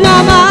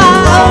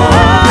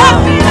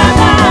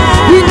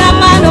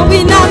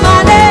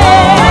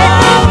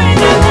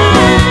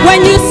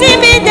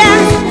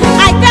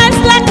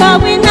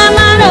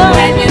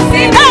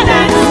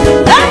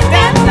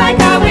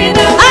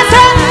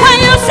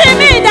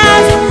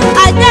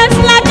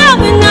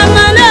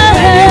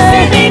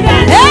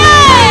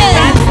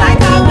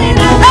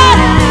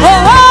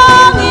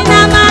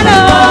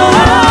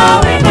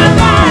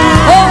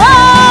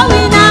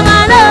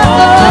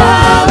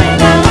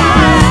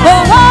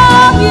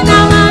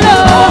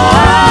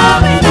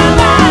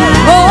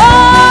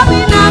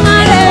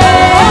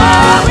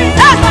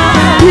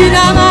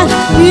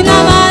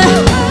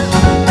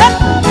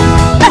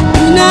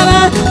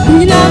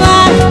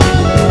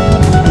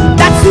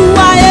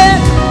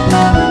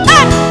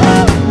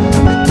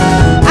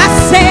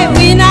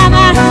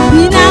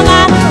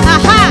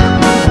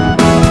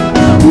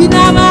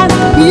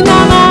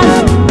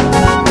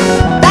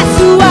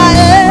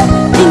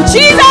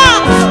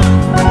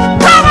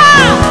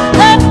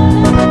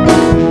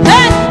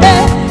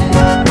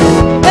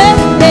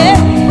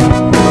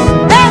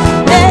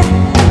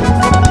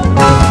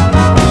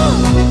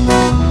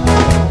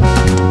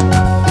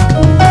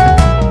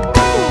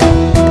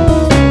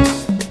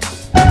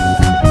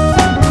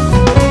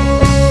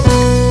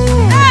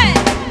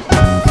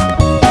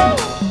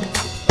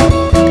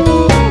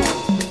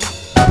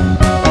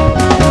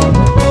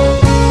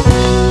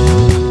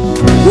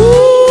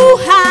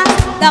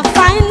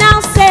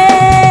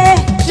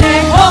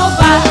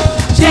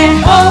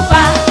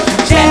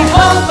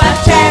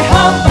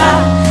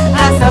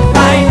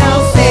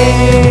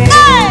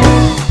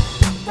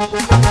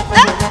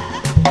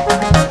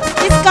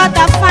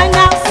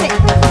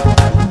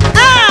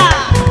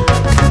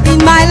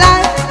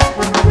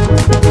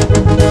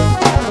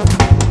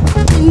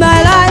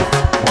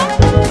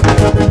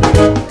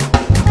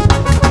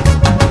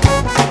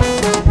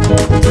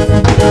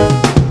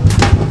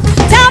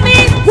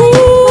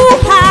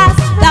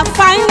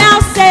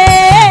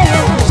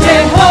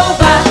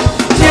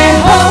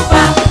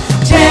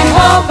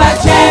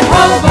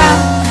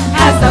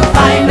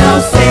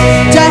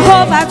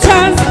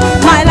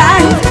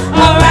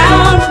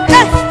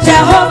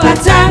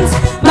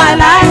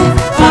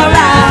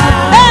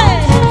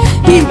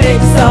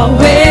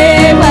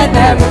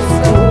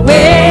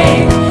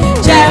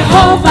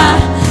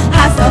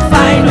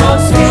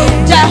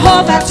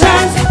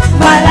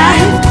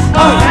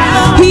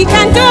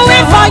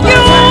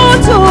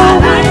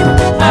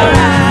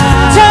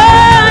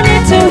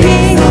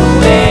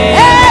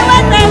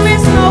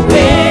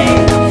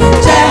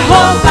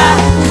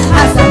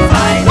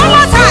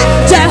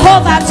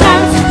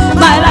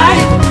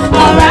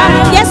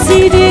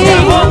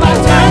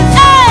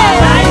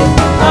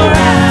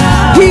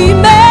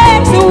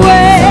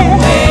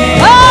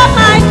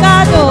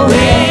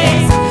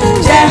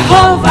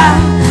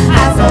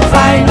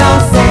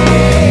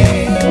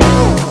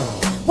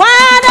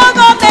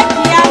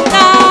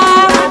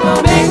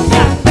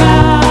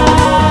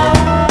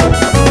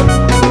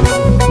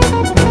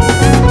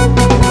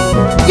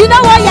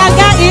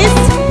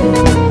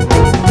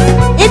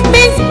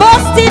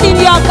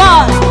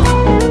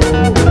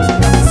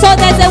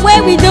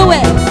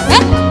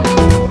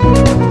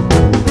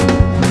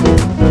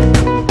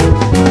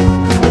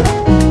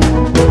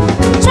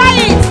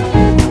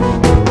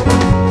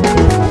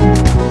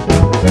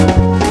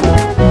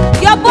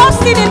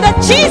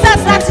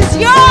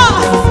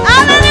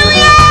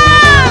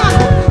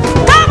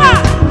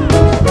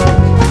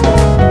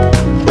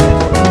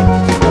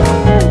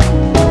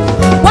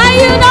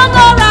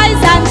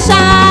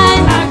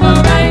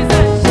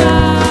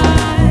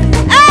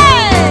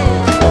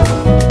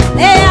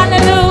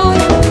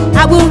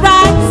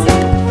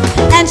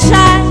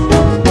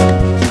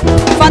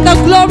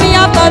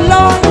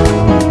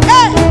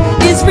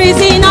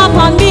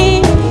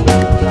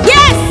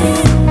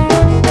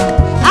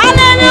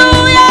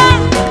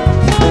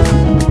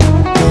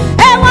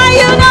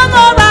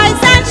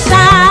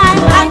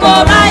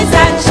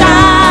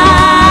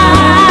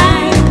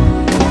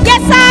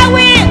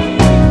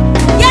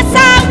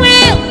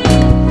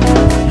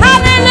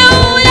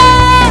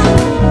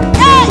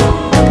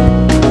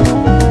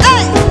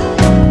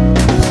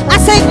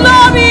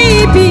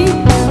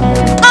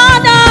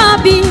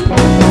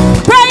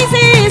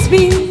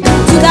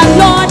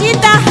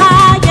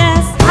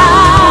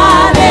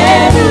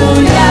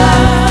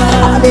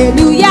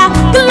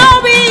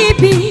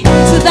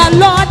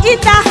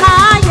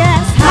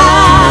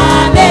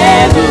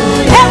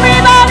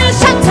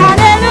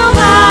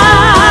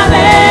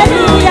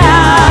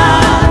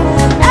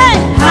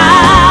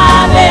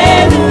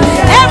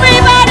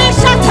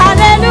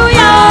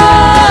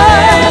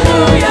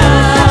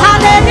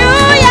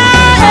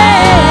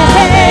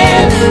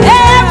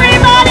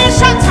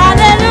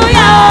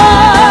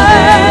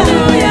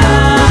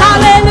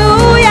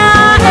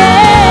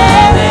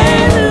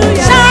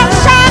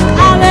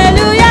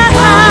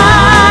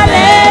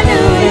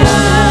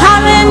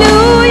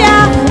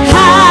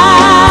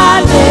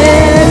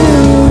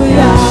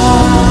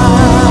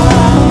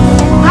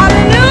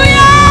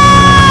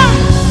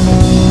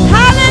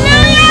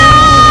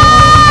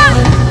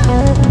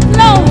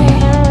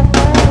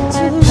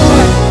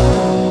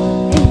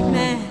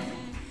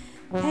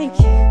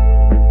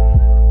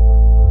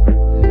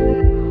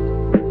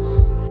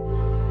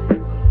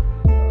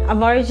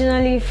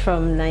 originally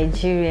from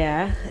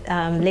Nigeria,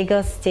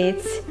 Lagos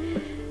State,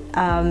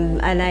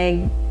 and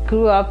I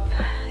grew up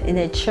in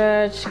a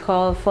church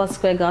called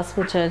Foursquare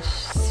Gospel Church,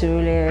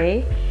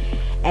 Surulere,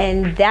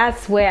 and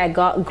that's where I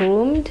got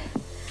groomed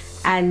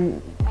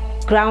and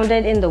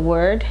grounded in the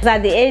Word.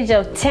 At the age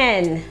of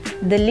 10,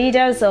 the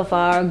leaders of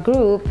our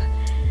group,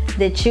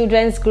 the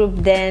children's group,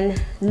 then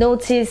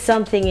noticed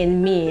something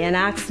in me and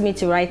asked me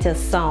to write a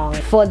song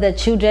for the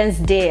Children's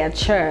Day at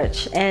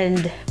church.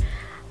 And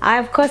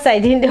of course, I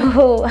didn't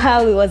know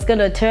how it was going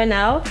to turn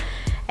out.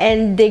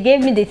 And they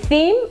gave me the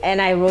theme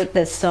and I wrote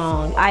the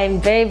song. I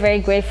am very, very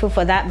grateful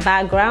for that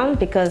background,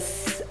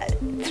 because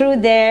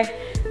through there,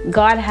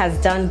 God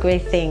has done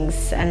great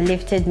things and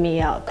lifted me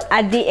up.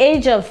 At the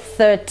age of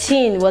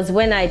 13 was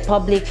when I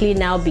publicly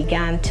now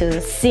began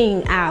to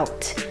sing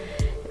out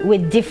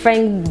with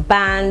different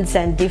bands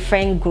and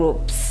different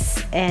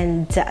groups,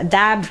 and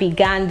that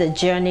began the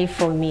journey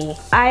for me.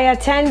 I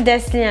attend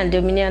Destiny and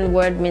Dominion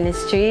Word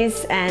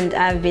Ministries, and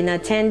I've been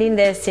attending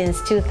there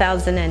since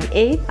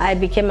 2008. I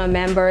became a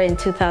member in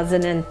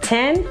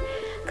 2010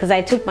 because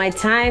I took my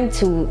time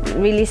to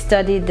really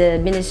study the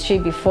ministry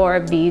before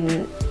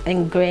being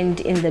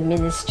ingrained in the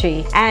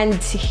ministry. And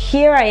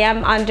here I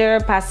am under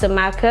Pastor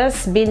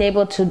Marcus, being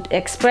able to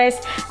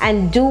express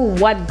and do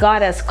what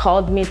God has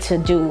called me to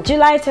do.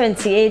 July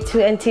 28,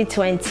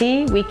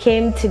 2020, we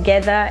came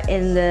together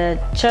in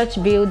the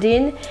church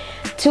building,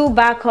 2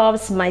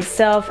 backups,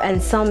 myself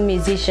and some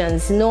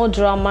musicians, no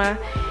drummer,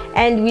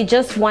 and we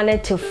just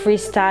wanted to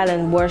freestyle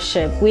and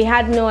worship. We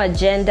had no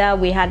agenda,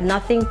 we had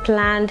nothing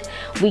planned.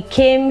 We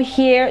came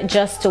here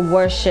just to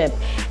worship.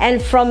 And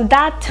from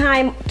that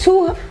time,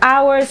 2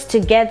 hours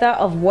together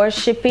of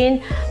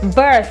worshiping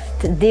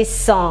birthed this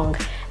song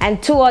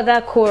and 2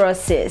 other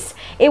choruses.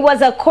 It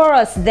was a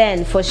chorus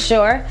then for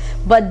sure,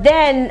 but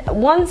then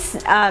once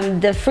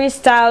the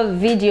freestyle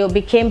video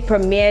became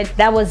premiered,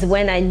 that was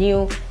when I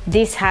knew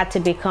this had to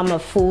become a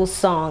full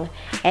song.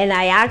 And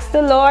I asked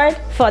the Lord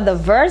for the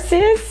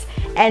verses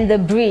and the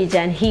bridge,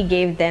 and He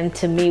gave them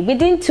to me.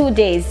 Within 2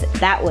 days,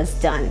 that was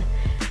done.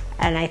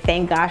 And I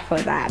thank God for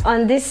that.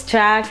 On this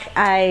track,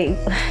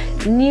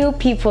 new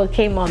people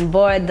came on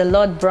board. The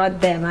Lord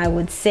brought them, I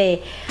would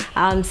say.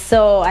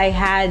 So I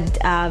had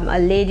a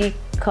lady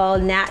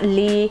called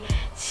Natalie.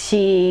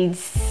 She's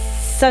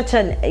such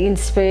an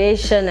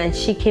inspiration, and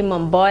she came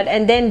on board.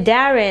 And then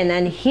Darren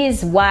and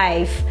his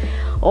wife,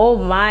 oh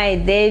my,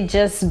 they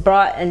just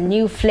brought a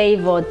new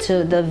flavor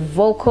to the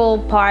vocal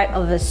part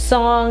of the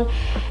song.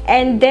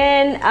 And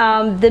then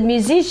the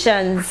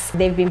musicians,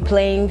 they've been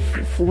playing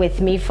with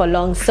me for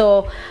long,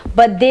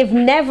 but they've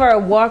never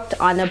worked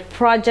on a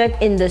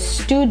project in the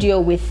studio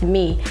with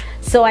me.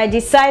 So I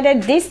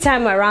decided this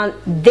time around,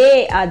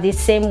 they are the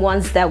same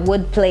ones that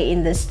would play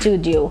in the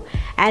studio.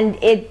 And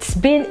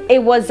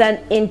it was an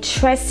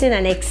interesting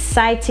and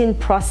exciting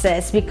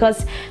process,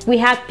 because we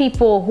had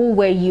people who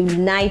were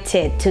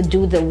united to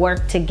do the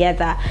work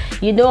together.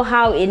 You know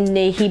how in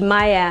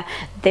Nehemiah,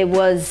 there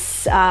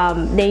was,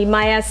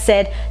 Nehemiah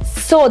said,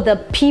 so the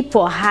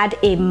people had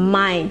a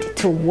mind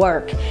to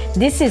work.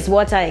 This is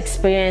what I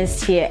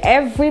experienced here.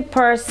 Every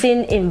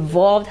person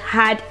involved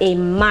had a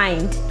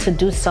mind to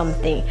do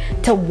something,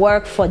 to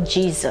work for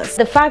Jesus.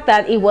 The fact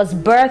that it was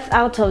birthed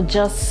out of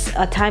just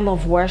a time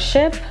of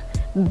worship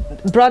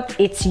brought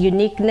its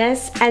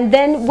uniqueness. And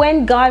then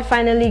when God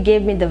finally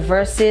gave me the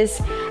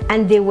verses,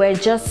 and they were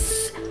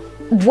just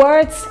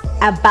words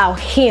about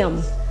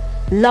Him,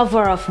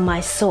 lover of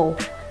my soul,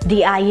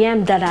 the I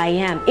am that I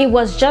am. It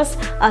was just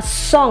a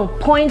song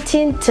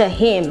pointing to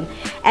Him.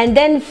 And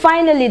then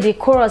finally the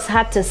chorus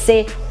had to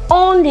say,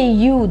 only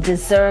you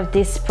deserve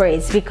this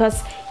praise,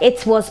 because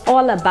it was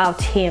all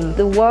about Him.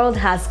 The world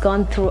has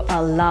gone through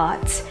a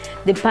lot.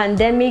 The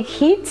pandemic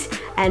hit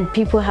and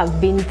people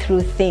have been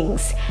through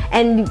things.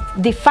 And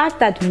the fact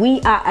that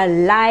we are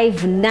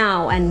alive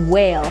now and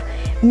well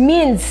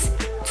means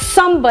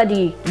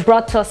somebody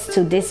brought us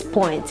to this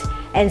point.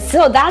 And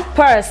so that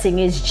person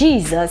is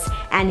Jesus,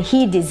 and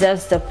He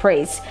deserves the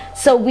praise.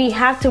 So we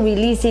have to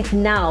release it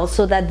now,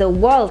 so that the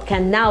world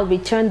can now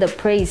return the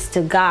praise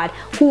to God,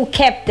 who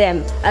kept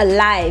them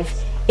alive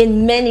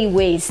in many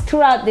ways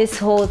throughout this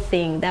whole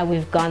thing that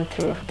we've gone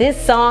through. This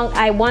song,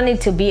 I want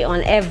it to be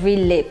on every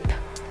lip.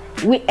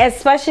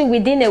 Especially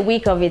within a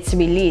week of its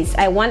release,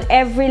 I want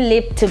every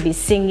lip to be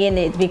singing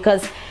it,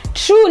 because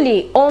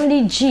truly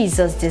only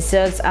Jesus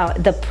deserves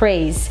the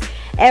praise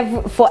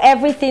for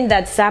everything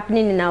that's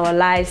happening in our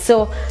lives.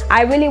 So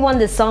I really want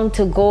the song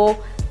to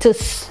go to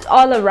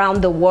all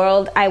around the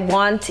world. I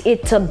want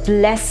it to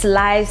bless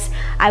lives.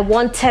 I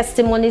want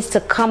testimonies to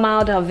come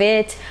out of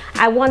it.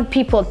 I want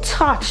people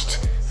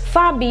touched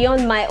far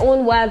beyond my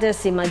own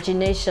wildest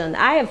imagination.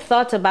 I have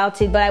thought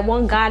about it, but I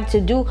want God to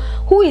do,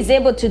 who is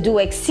able to do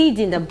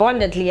exceeding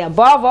abundantly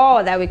above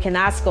all that we can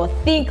ask or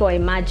think or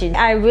imagine.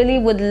 I really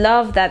would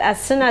love that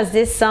as soon as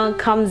this song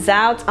comes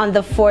out on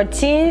the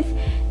 14th,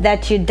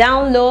 that you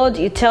download,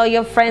 you tell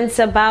your friends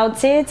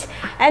about it,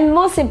 and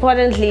most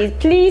importantly,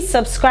 please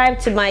subscribe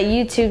to my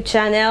YouTube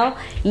channel,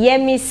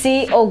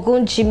 Yemisi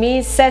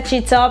Ogunjimi. Search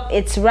it up,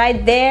 it's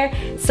right there.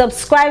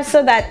 Subscribe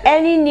so that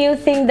any new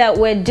thing that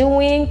we're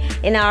doing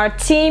in our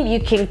team, you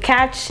can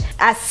catch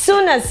as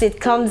soon as it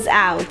comes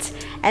out.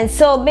 And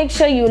so make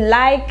sure you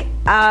like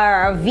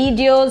our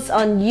videos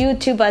on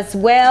YouTube as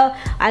well,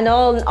 and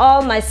on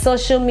all my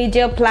social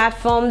media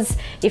platforms.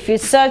 If you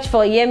search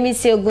for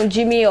Yemisi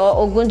Ogunjimi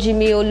or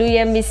Ogunjimi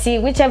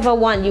Oluyemisi, whichever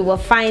one, you will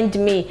find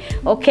me.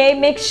 Okay,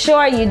 make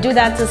sure you do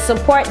that to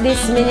support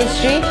this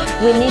ministry.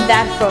 We need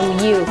that from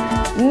you.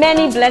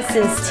 Many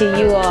blessings to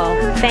you all.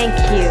 Thank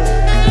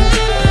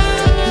you.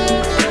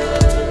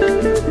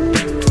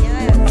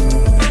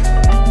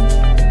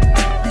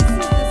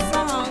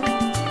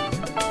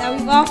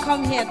 We've all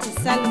come here to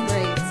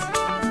celebrate,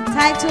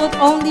 titled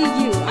Only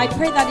You. I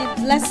pray that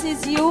it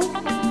blesses you,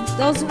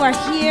 those who are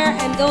here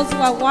and those who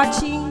are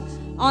watching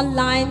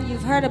online.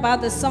 You've heard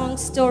about the song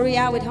story,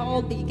 how it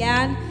all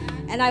began,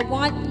 and I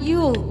want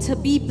you to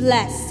be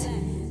blessed.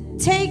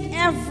 Take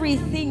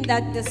everything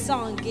that the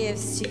song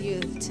gives to you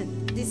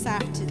this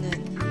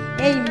afternoon.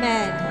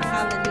 Amen.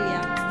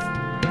 Hallelujah.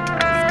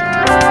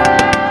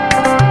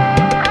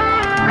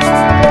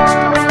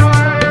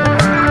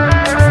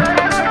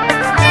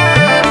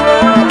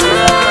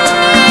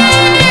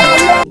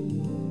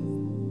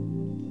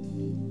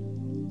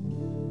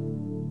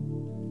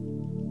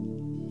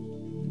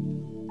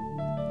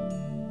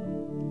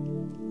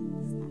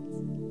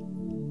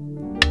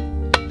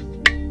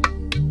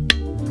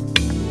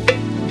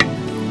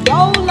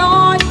 Oh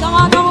Lord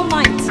God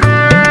Almighty, you're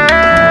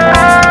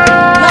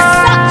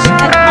such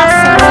an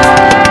awesome God.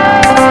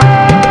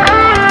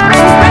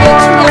 You reign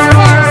in the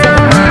affairs of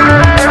men.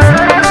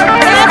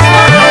 Therefore, I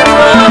want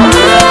you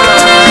to say,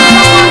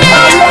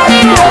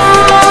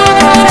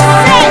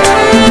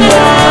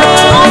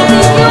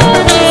 only you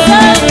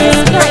deserve this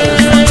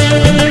praise.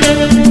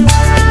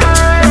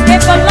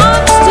 It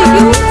belongs to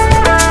you,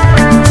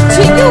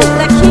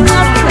 the King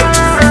of Kings,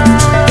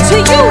 to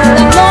you,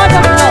 the Lord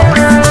of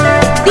Lords,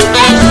 the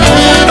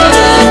ancient of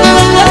days,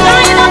 the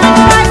Lion of the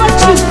tribe of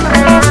Judah,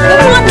 the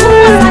one who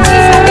was and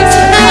is and is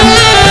to come,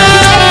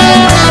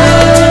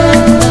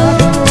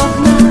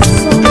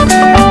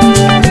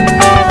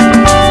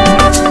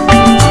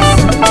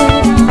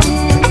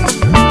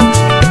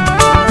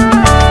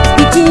 the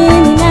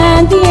beginning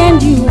and the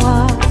end you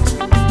are.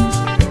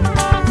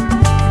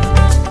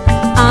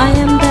 I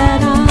am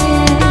that I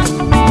am.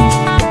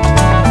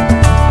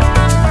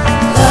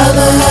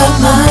 Lover of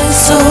my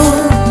soul,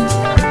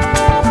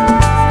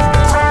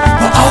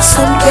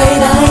 awesome,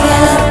 great I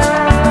am.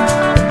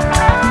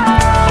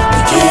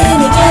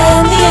 Beginning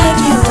and the end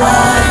you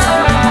are.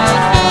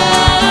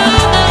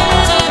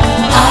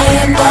 I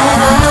am that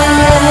I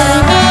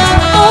am.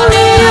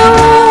 Only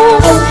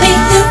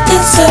you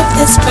deserve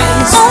this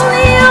praise.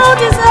 Only you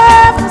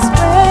deserve this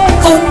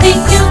praise. Only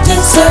you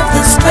deserve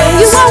this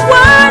praise. You are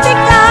worthy,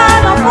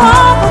 God of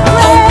all the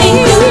praise. Only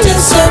you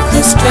deserve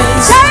this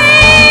praise.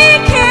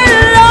 Take it,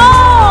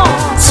 Lord.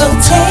 So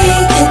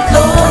take it,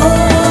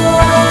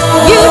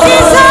 Lord. You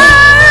deserve.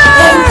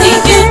 Only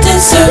you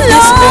deserve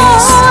this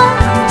praise.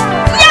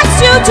 Yes,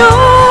 you do.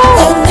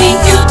 Only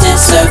you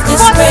deserve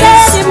this For praise.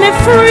 setting me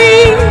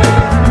free.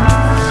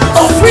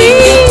 Only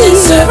you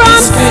deserve From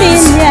this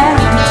praise. sin, yeah.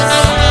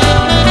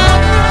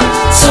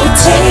 So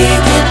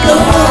take it,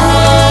 Lord.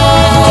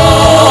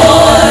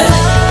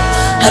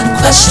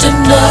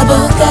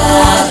 Unquestionable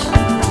God,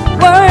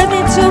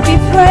 Worthy to be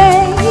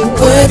praised.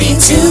 worthy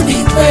to be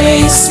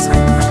praised.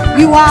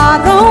 You are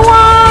the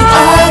one.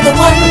 Are the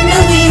one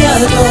that we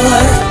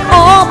adore.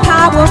 All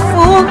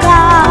powerful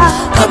God.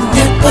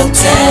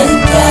 Omnipotent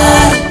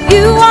God,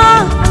 You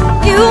are.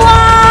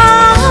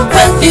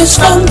 refuge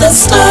from the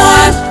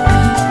storm,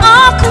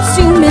 All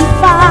consuming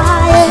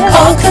fire.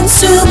 all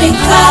consuming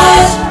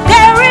fire.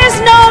 There is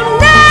no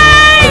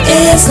name.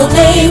 There is no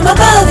name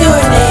above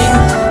your name.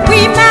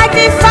 We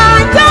magnify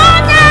your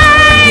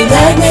name.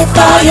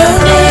 Magnify your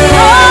name.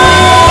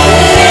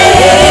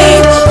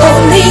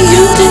 Only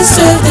you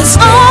deserve this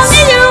praise.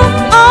 Only you,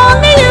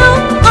 only you,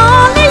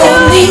 only you.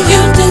 Only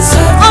you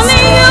deserve this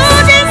Only you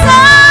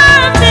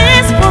deserve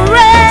this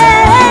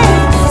parade.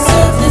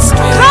 deserve this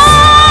praise.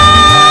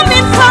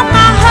 Coming from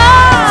my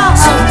heart.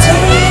 So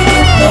take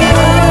it,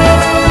 Lord.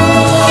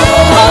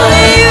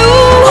 Only you.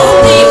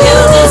 Only you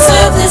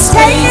deserve this Take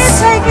praise. it,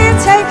 take it,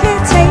 take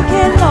it, take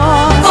it,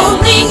 Lord.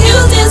 Only you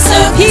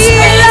deserve this praise.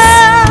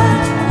 Healer,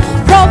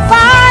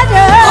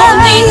 provider.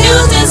 Only you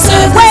deserve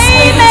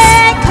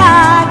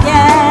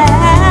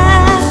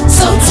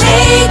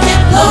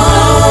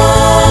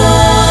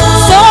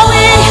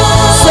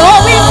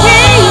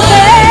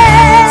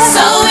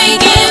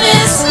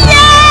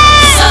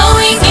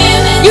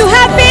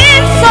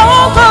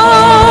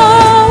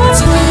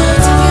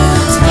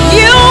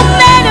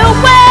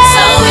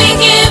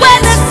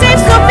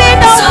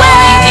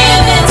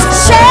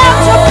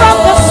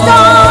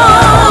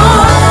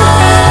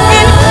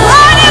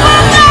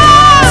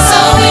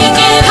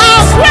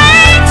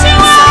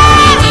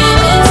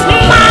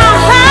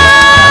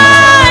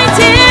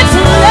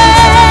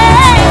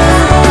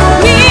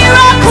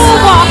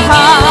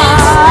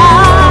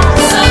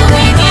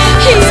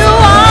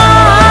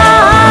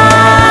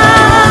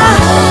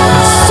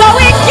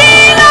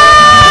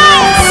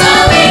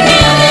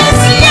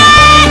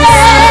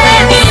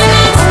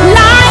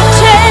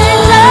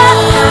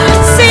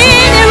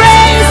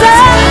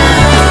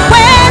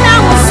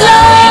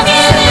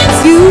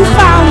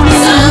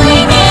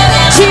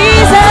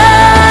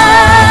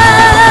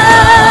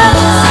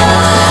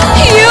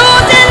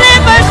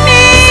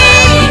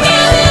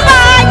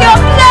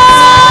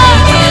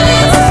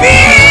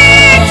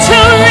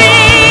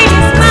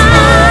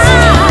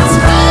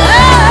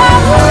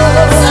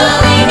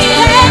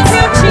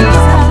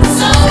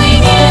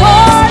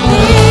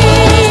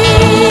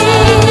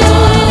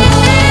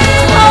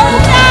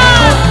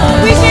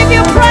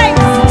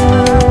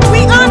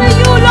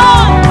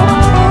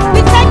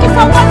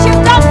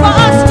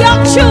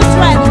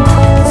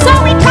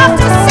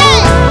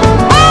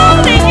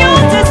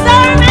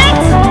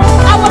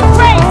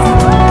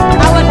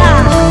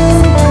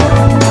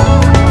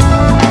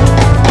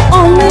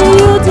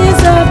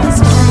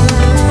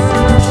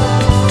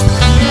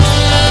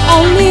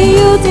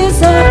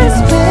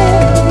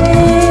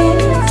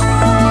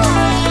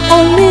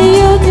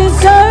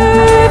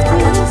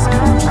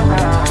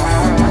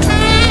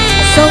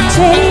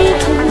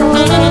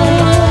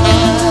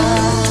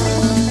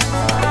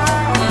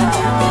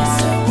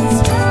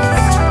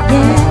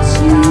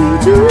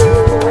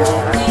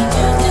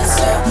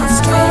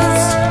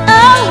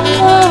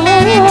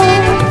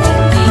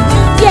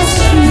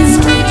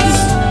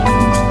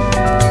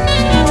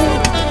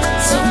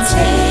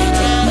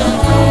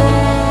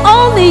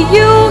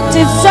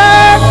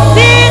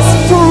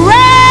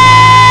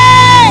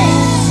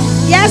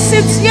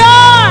It's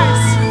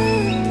yours.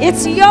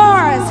 It's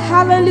yours.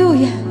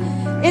 Hallelujah.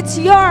 It's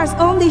yours.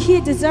 Only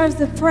He deserves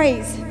the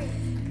praise.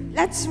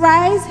 Let's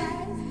rise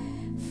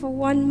for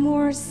one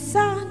more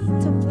song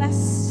to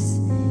bless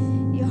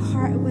your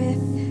heart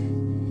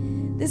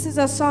with. This is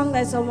a song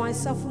that's on my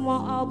sophomore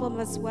album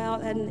as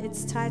well, and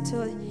it's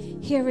titled,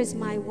 Here Is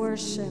My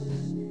Worship.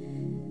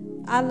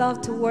 I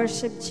love to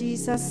worship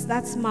Jesus.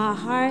 That's my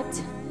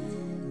heart.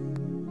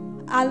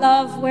 I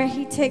love where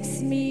He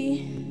takes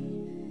me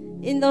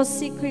in those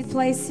secret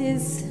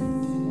places.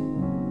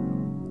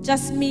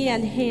 Just me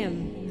and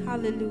Him.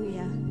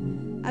 Hallelujah.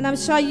 And I'm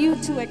sure you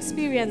too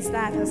experience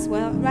that as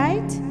well,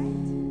 right?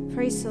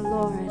 Praise the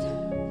Lord.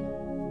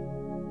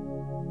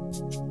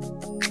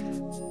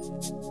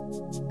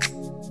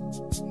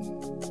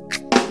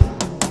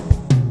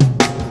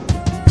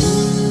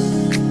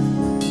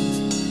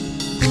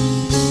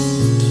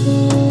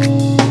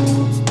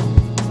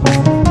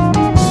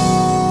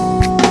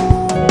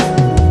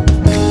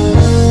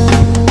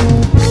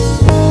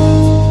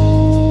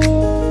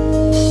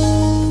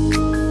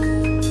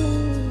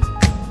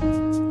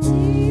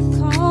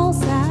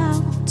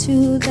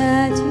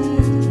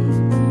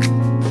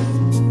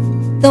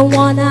 The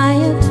one I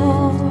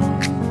adore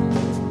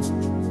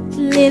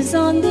lives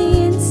on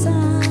the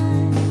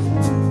inside.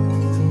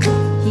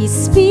 He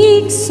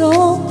speaks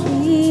so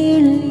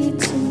clearly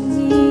to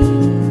me.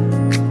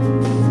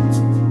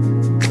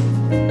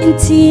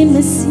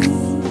 Intimacy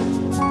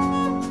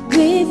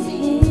with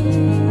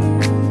Him.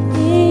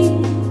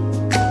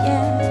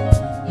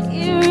 Yeah.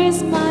 Here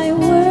is my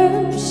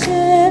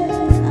worship,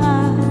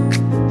 God.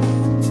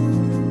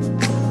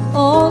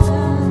 Oh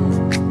God,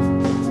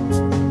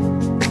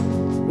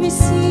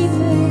 receive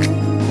it.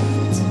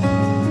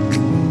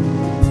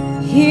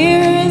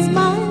 Here is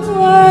my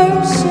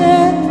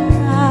worship,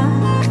 God.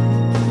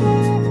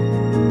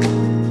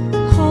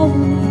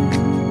 Holy,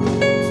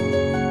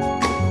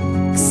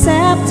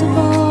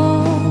 acceptable.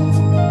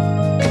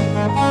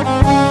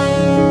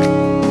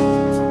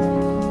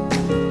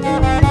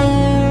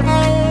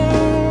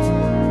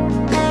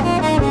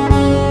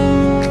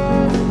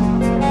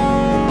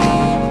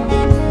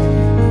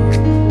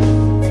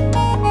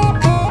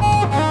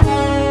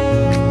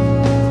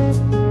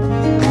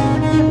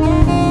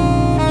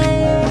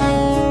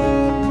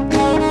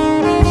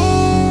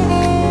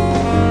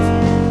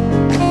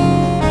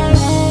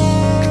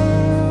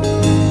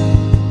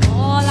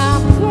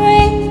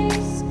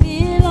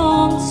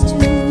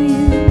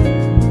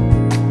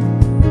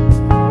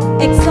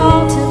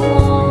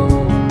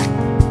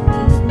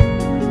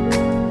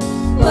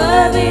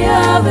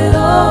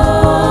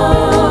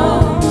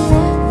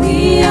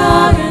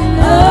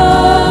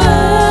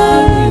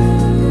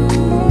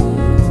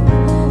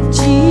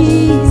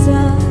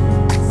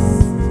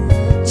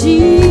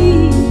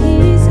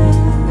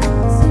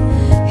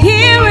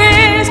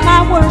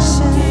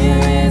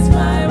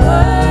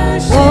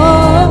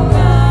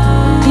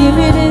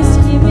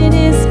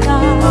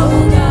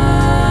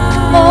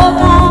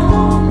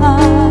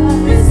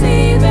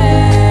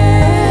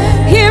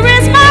 Here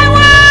is my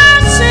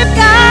worship,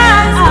 God.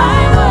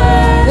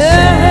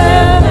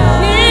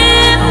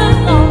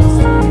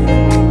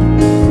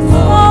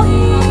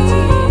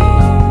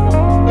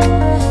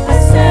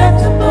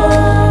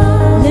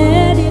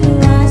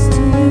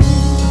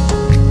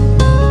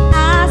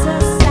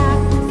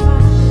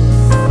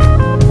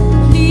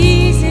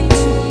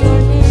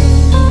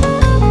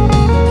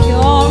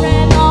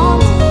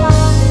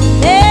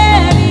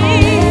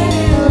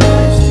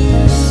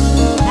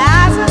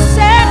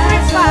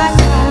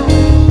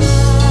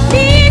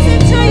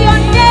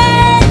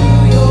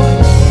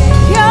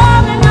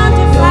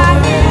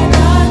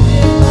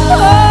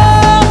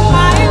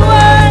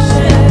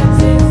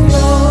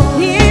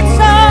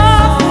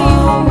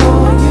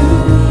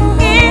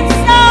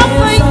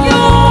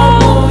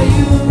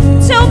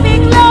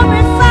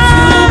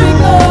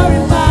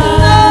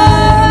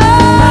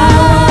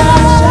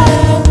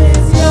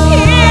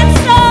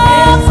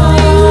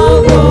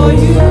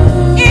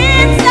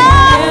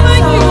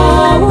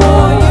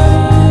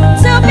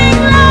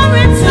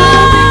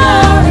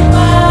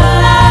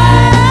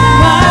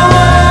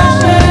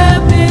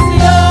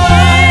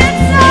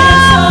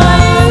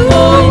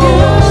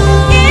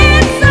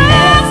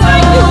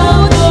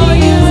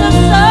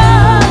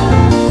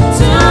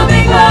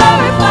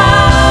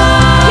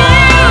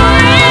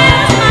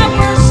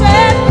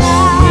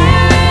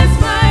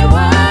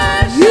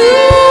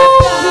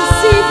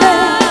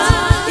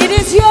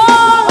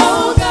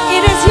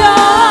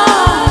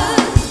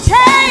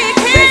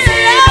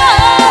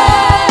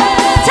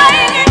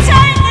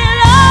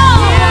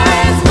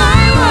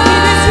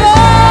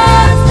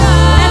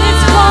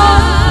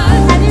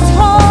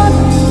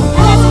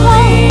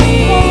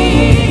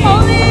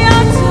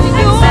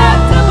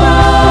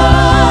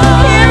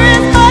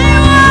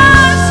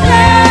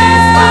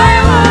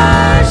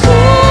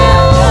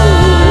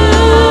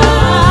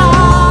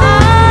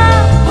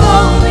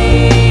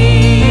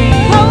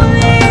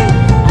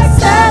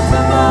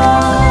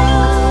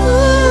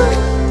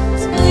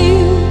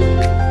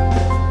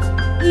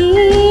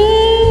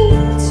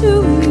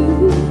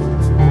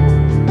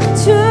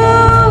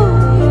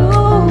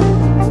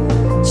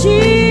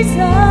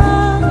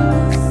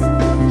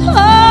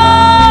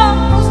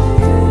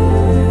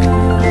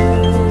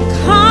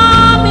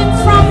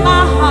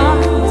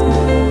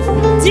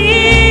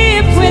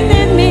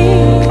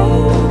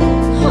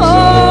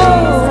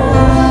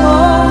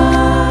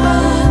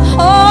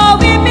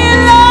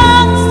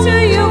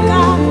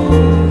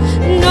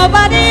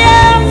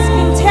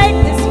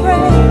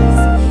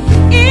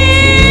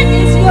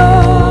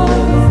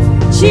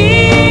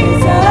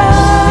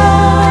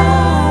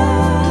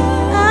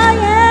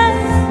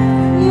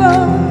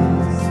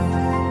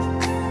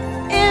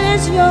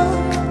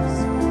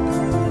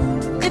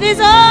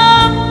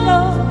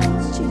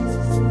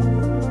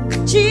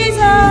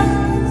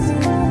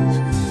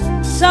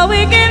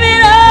 we give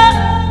it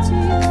up to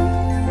you.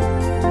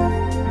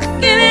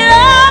 Give it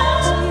up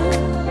to you.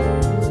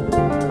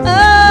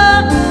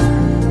 Oh,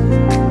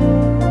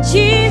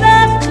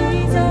 Jesus,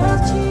 Jesus,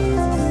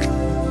 Jesus.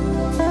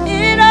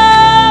 It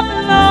all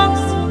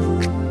belongs to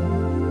you.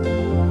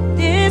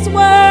 This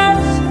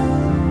worship,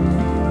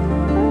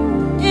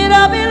 it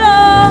all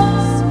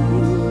belongs to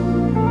you.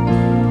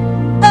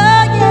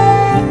 Oh,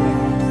 yeah.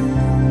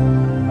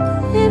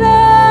 It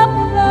all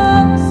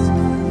belongs to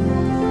you.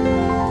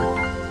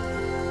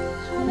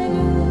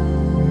 Hallelujah.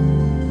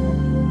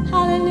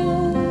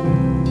 Hallelujah.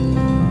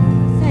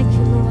 Thank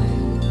you, Lord.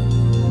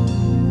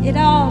 It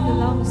all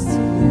belongs to you.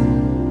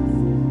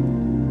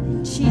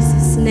 In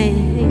Jesus'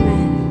 name,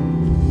 amen.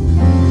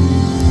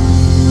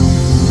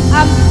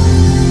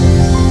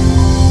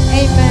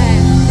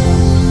 Amen.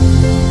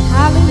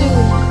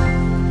 Hallelujah.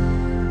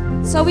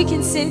 So we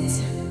can sit.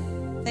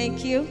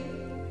 Thank you.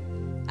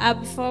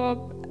 Before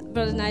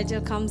Brother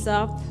Nigel comes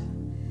up,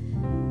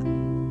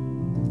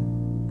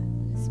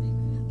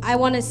 I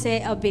want to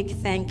say a big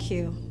thank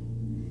you.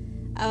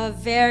 A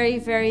very,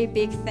 very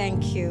big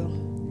thank you.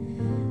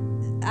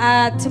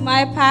 To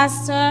my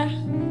pastor,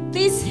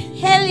 please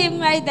hail him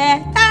right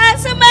there.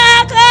 Pastor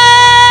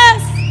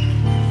Marcus!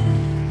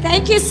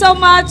 Thank you so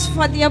much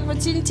for the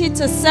opportunity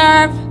to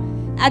serve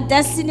at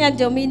Destiny and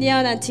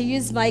Dominion and to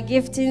use my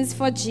giftings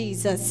for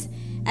Jesus.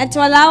 And to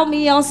allow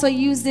me also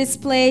use this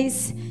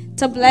place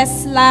to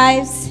bless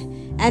lives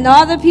and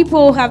other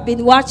people who have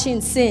been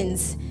watching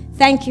since.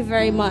 Thank you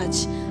very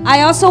much.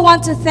 I also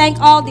want to thank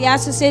all the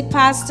associate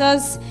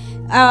pastors.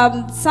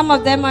 Some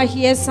of them are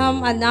here,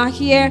 some are not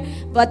here.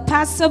 But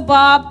Pastor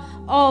Bob,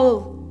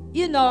 oh,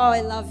 you know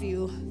I love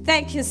you.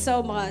 Thank you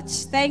so much.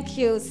 Thank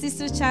you,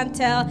 Sister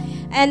Chantel,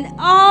 and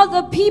all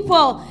the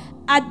people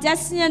at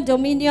Destiny and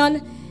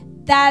Dominion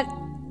that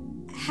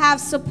have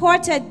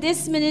supported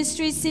this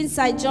ministry since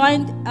I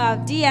joined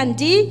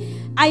D&D.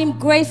 I am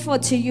grateful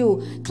to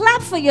you.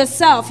 Clap for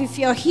yourself if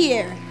you're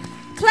here.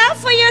 Clap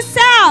for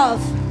yourself.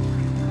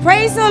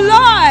 Praise the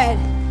Lord.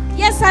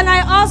 Yes, and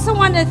I also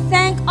want to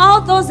thank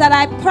all those that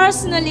I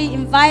personally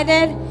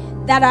invited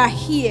that are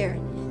here.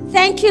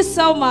 Thank you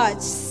so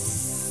much.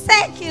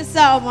 Thank you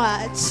so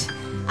much.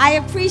 I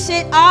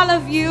appreciate all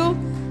of you.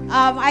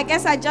 I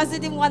guess I just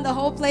didn't want the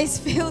whole place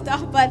filled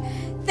up, but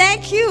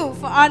thank you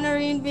for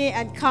honoring me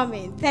and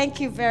coming. Thank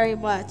you very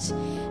much.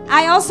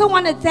 I also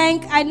want to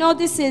thank, I know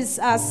this is,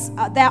 there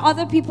are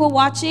other people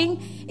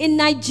watching in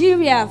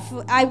Nigeria.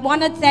 I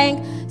want to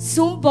thank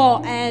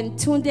Sumbo and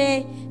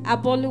Tunde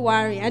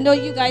Aboluwari. I know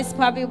you guys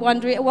probably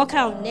wondering what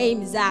kind of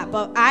name is that,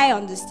 but I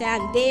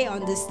understand, they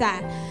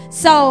understand.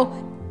 So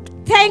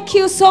thank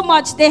you so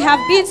much. They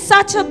have been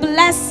such a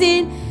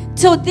blessing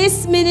to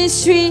this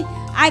ministry.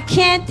 I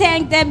can't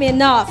thank them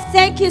enough.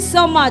 Thank you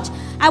so much.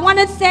 I want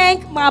to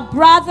thank my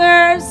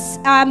brothers,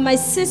 my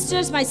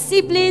sisters, my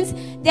siblings.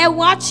 They're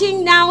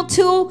watching now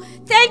too.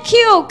 Thank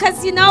you,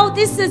 because you know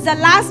this is the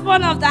last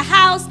one of the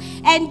house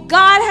and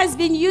God has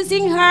been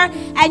using her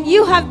and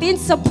you have been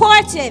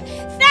supportive.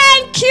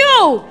 Thank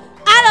you.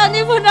 I don't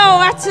even know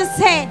what to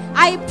say.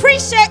 I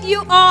appreciate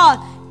you all.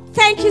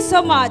 Thank you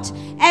so much.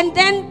 And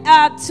then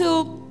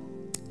to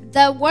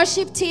the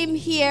worship team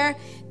here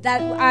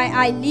that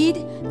I lead,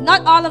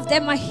 not all of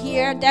them are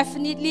here,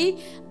 definitely,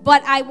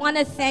 but I want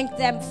to thank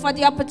them for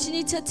the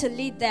opportunity to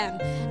lead them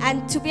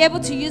and to be able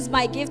to use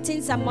my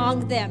giftings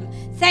among them.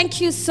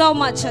 Thank you so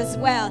much as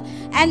well.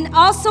 And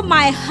also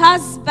my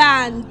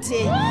husband.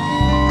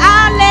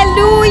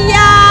 Hallelujah!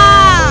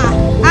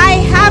 I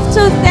have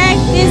to thank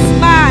this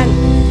man.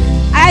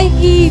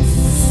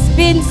 He's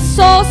been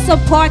so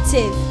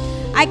supportive.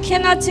 I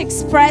cannot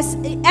express.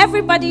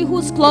 Everybody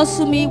who's close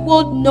to me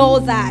will know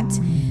that.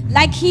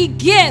 Like he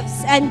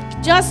gives and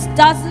just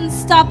doesn't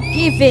stop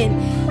giving.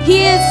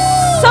 He is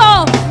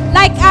so,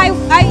 like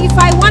if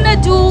I want to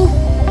do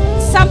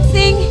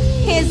something,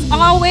 he's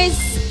always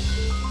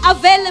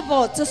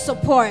available to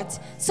support.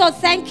 So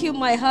thank you,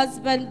 my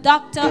husband,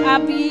 Dr.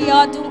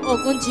 Yemisi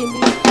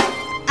Ogunjimi.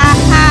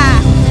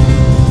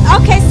 Aha.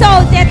 Okay,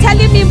 so they're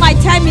telling me my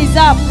time is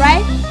up,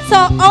 right?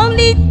 So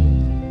only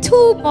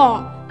two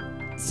more.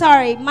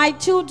 Sorry, my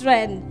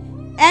children,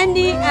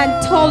 Annie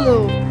and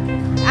Tolu.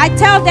 I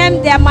tell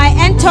them they're my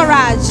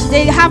entourage.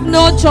 They have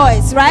no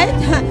choice, right?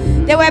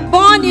 They were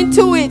born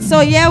into it,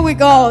 so here we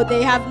go.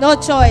 They have no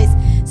choice.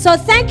 So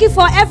thank you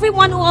for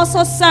everyone who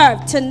also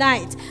served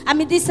tonight. I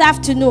mean, this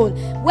afternoon.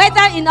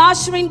 Whether in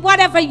ushering,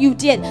 whatever you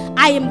did,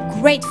 I am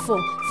grateful.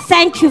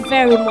 Thank you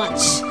very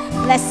much.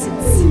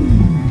 Blessings.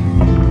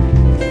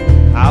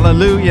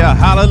 Hallelujah,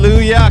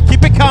 hallelujah.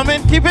 Keep it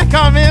coming, keep it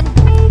coming.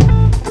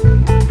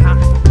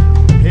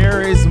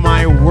 Here is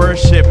my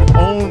worship,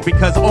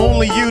 because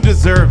only you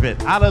deserve it.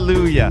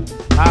 Hallelujah.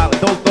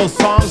 Those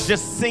songs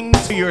just sing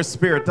to your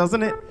spirit,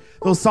 doesn't it?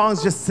 Those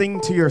songs just sing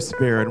to your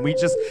spirit. And we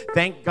just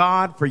thank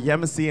God for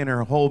Yemisi and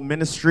her whole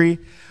ministry.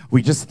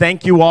 We just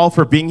thank you all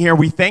for being here.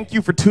 We thank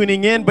you for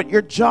tuning in, but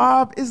your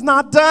job is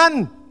not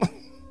done.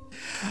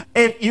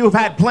 If you've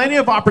had plenty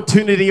of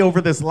opportunity over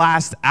this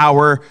last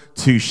hour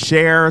to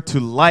share, to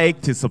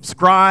like, to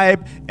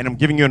subscribe, and I'm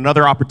giving you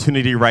another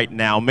opportunity right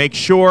now. Make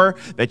sure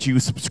that you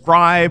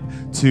subscribe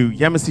to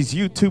Yemisi's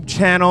YouTube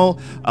channel,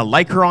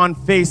 like her on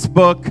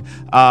Facebook.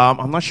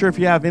 I'm not sure if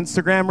you have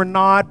Instagram or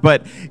not,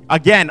 but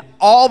again,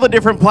 all the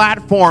different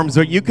platforms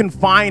where you can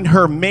find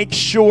her. Make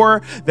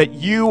sure that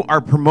you are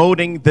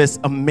promoting this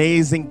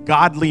amazing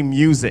godly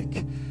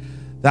music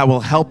that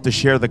will help to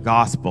share the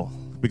gospel.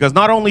 Because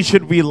not only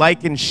should we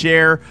like and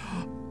share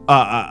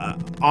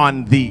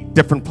on the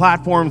different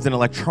platforms and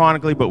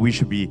electronically, but we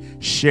should be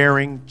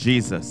sharing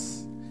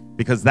Jesus.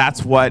 Because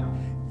that's what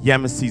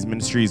Yemisi's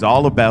ministry is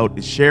all about,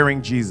 is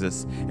sharing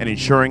Jesus and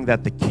ensuring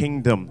that the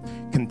kingdom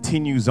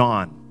continues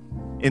on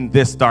in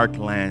this dark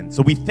land.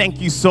 So we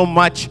thank you so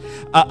much.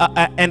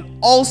 And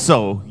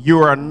also, you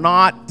are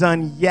not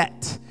done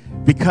yet,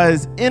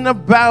 because in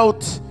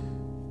about,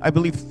 I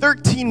believe,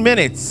 13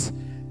 minutes,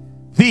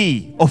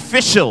 the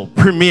official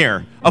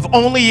premiere of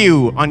Only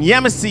You on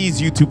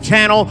Yemisi's YouTube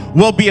channel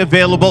will be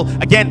available.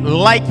 Again,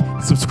 like,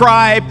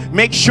 subscribe,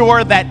 make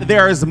sure that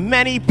there are as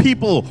many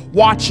people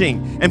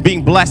watching and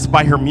being blessed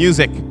by her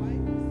music.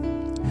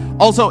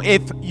 Also,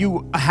 if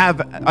you have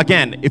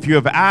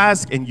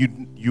asked and you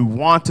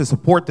want to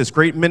support this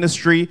great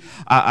ministry,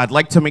 I'd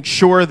like to make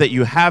sure that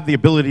you have the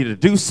ability to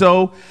do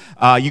so.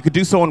 You could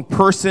do so in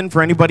person.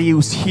 For anybody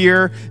who's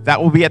here,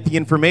 that will be at the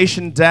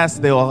information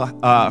desk.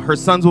 Her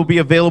sons will be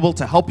available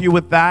to help you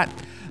with that.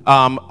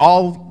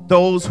 All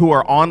those who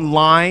are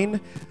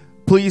online,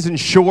 please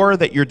ensure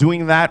that you're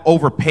doing that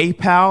over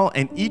PayPal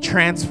and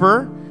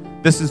e-transfer.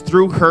 This is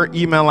through her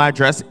email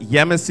address,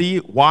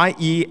 Yemisi,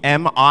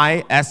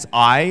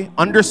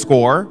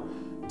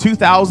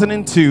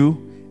 YEMISI_2002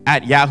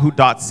 at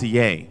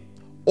yahoo.ca.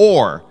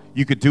 Or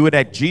you could do it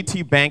at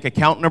GT Bank,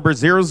 account number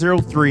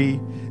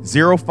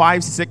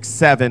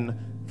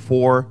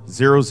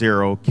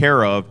 003-0567-400,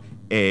 care of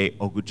A.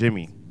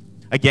 Ogunjimi.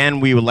 Again,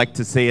 we would like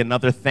to say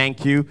another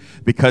thank you,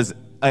 because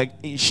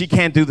she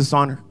can't do this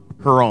on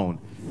her own.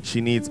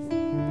 She needs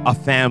a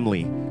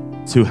family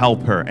to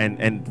help her,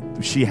 and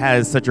she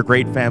has such a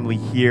great family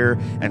here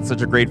and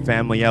such a great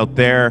family out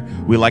there.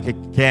 We like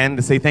again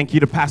to say thank you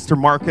to Pastor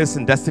Marcus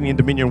and Destiny and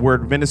Dominion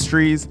Word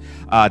Ministries.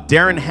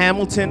 Darren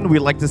Hamilton, we'd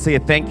like to say a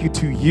thank you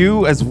to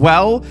you as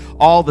well.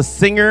 All the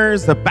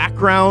singers, the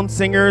background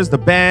singers, the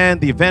band,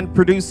 the event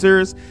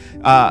producers,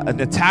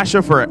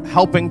 Natasha for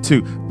helping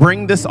to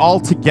bring this all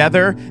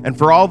together, and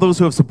for all those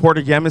who have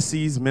supported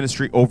Yemisi's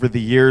ministry over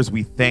the years,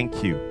 we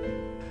thank you.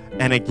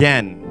 And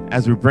again,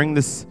 as we bring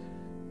this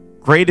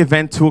great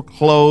event to a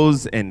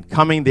close and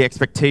coming the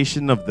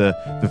expectation of the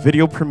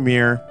video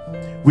premiere,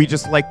 we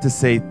just like to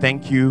say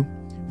thank you.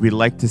 We'd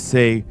like to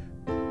say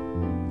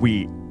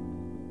we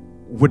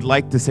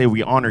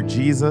honor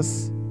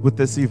Jesus with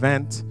this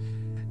event,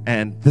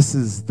 and this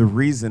is the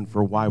reason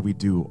for why we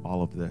do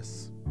all of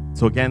this.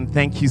 So again,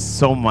 thank you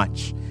so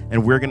much,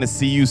 and we're going to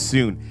see you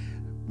soon.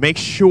 Make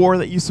sure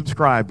that you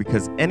subscribe,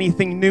 because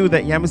anything new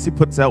that Yemisi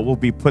puts out will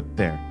be put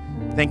there.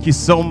 Thank you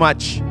so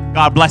much.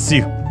 God bless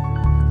you.